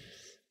rescues?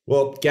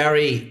 Well,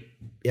 Gary,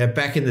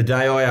 back in the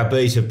day,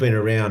 IRBs have been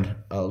around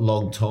a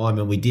long time,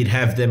 and we did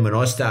have them when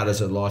I started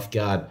as a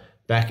lifeguard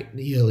back in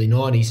the early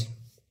 90s.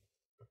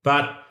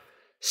 But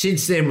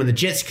since then, when the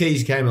jet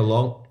skis came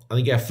along, I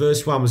think our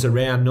first one was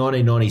around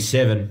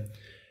 1997,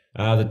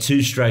 the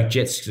two-stroke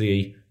jet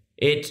ski.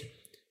 It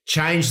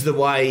changed the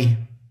way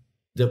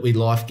that we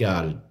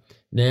lifeguarded.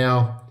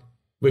 Now,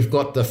 we've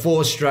got the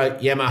four-stroke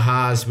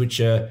Yamahas, which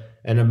are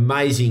an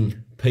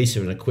amazing piece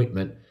of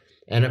equipment,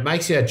 and it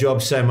makes our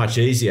job so much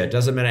easier. It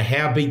doesn't matter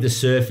how big the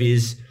surf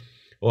is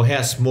or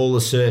how small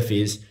the surf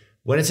is.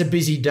 When it's a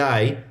busy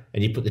day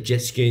and you put the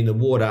jet ski in the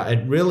water,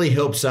 it really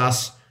helps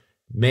us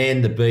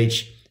man the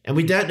beach, and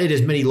we don't need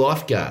as many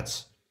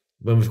lifeguards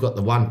when we've got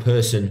the one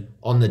person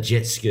on the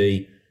jet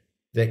ski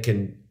that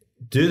can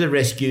do the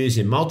rescues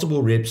in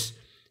multiple rips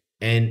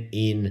and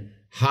in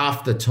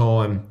half the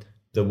time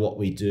than what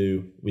we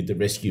do with the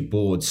rescue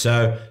board.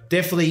 So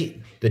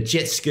definitely the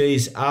jet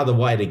skis are the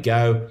way to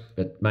go.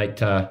 But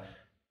mate,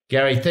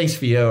 Gary, thanks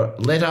for your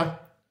letter,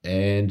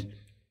 and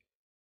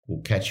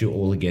we'll catch you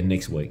all again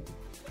next week.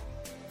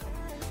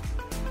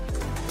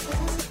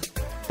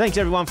 Thanks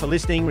everyone for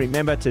listening.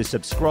 Remember to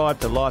subscribe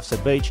to Life's a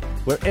Beach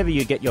wherever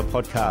you get your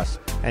podcasts,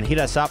 and hit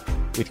us up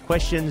with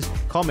questions,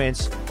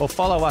 comments, or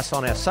follow us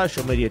on our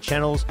social media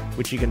channels,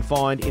 which you can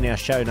find in our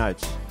show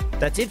notes.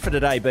 That's it for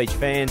today, beach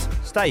fans.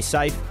 Stay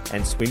safe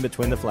and swim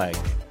between the flags.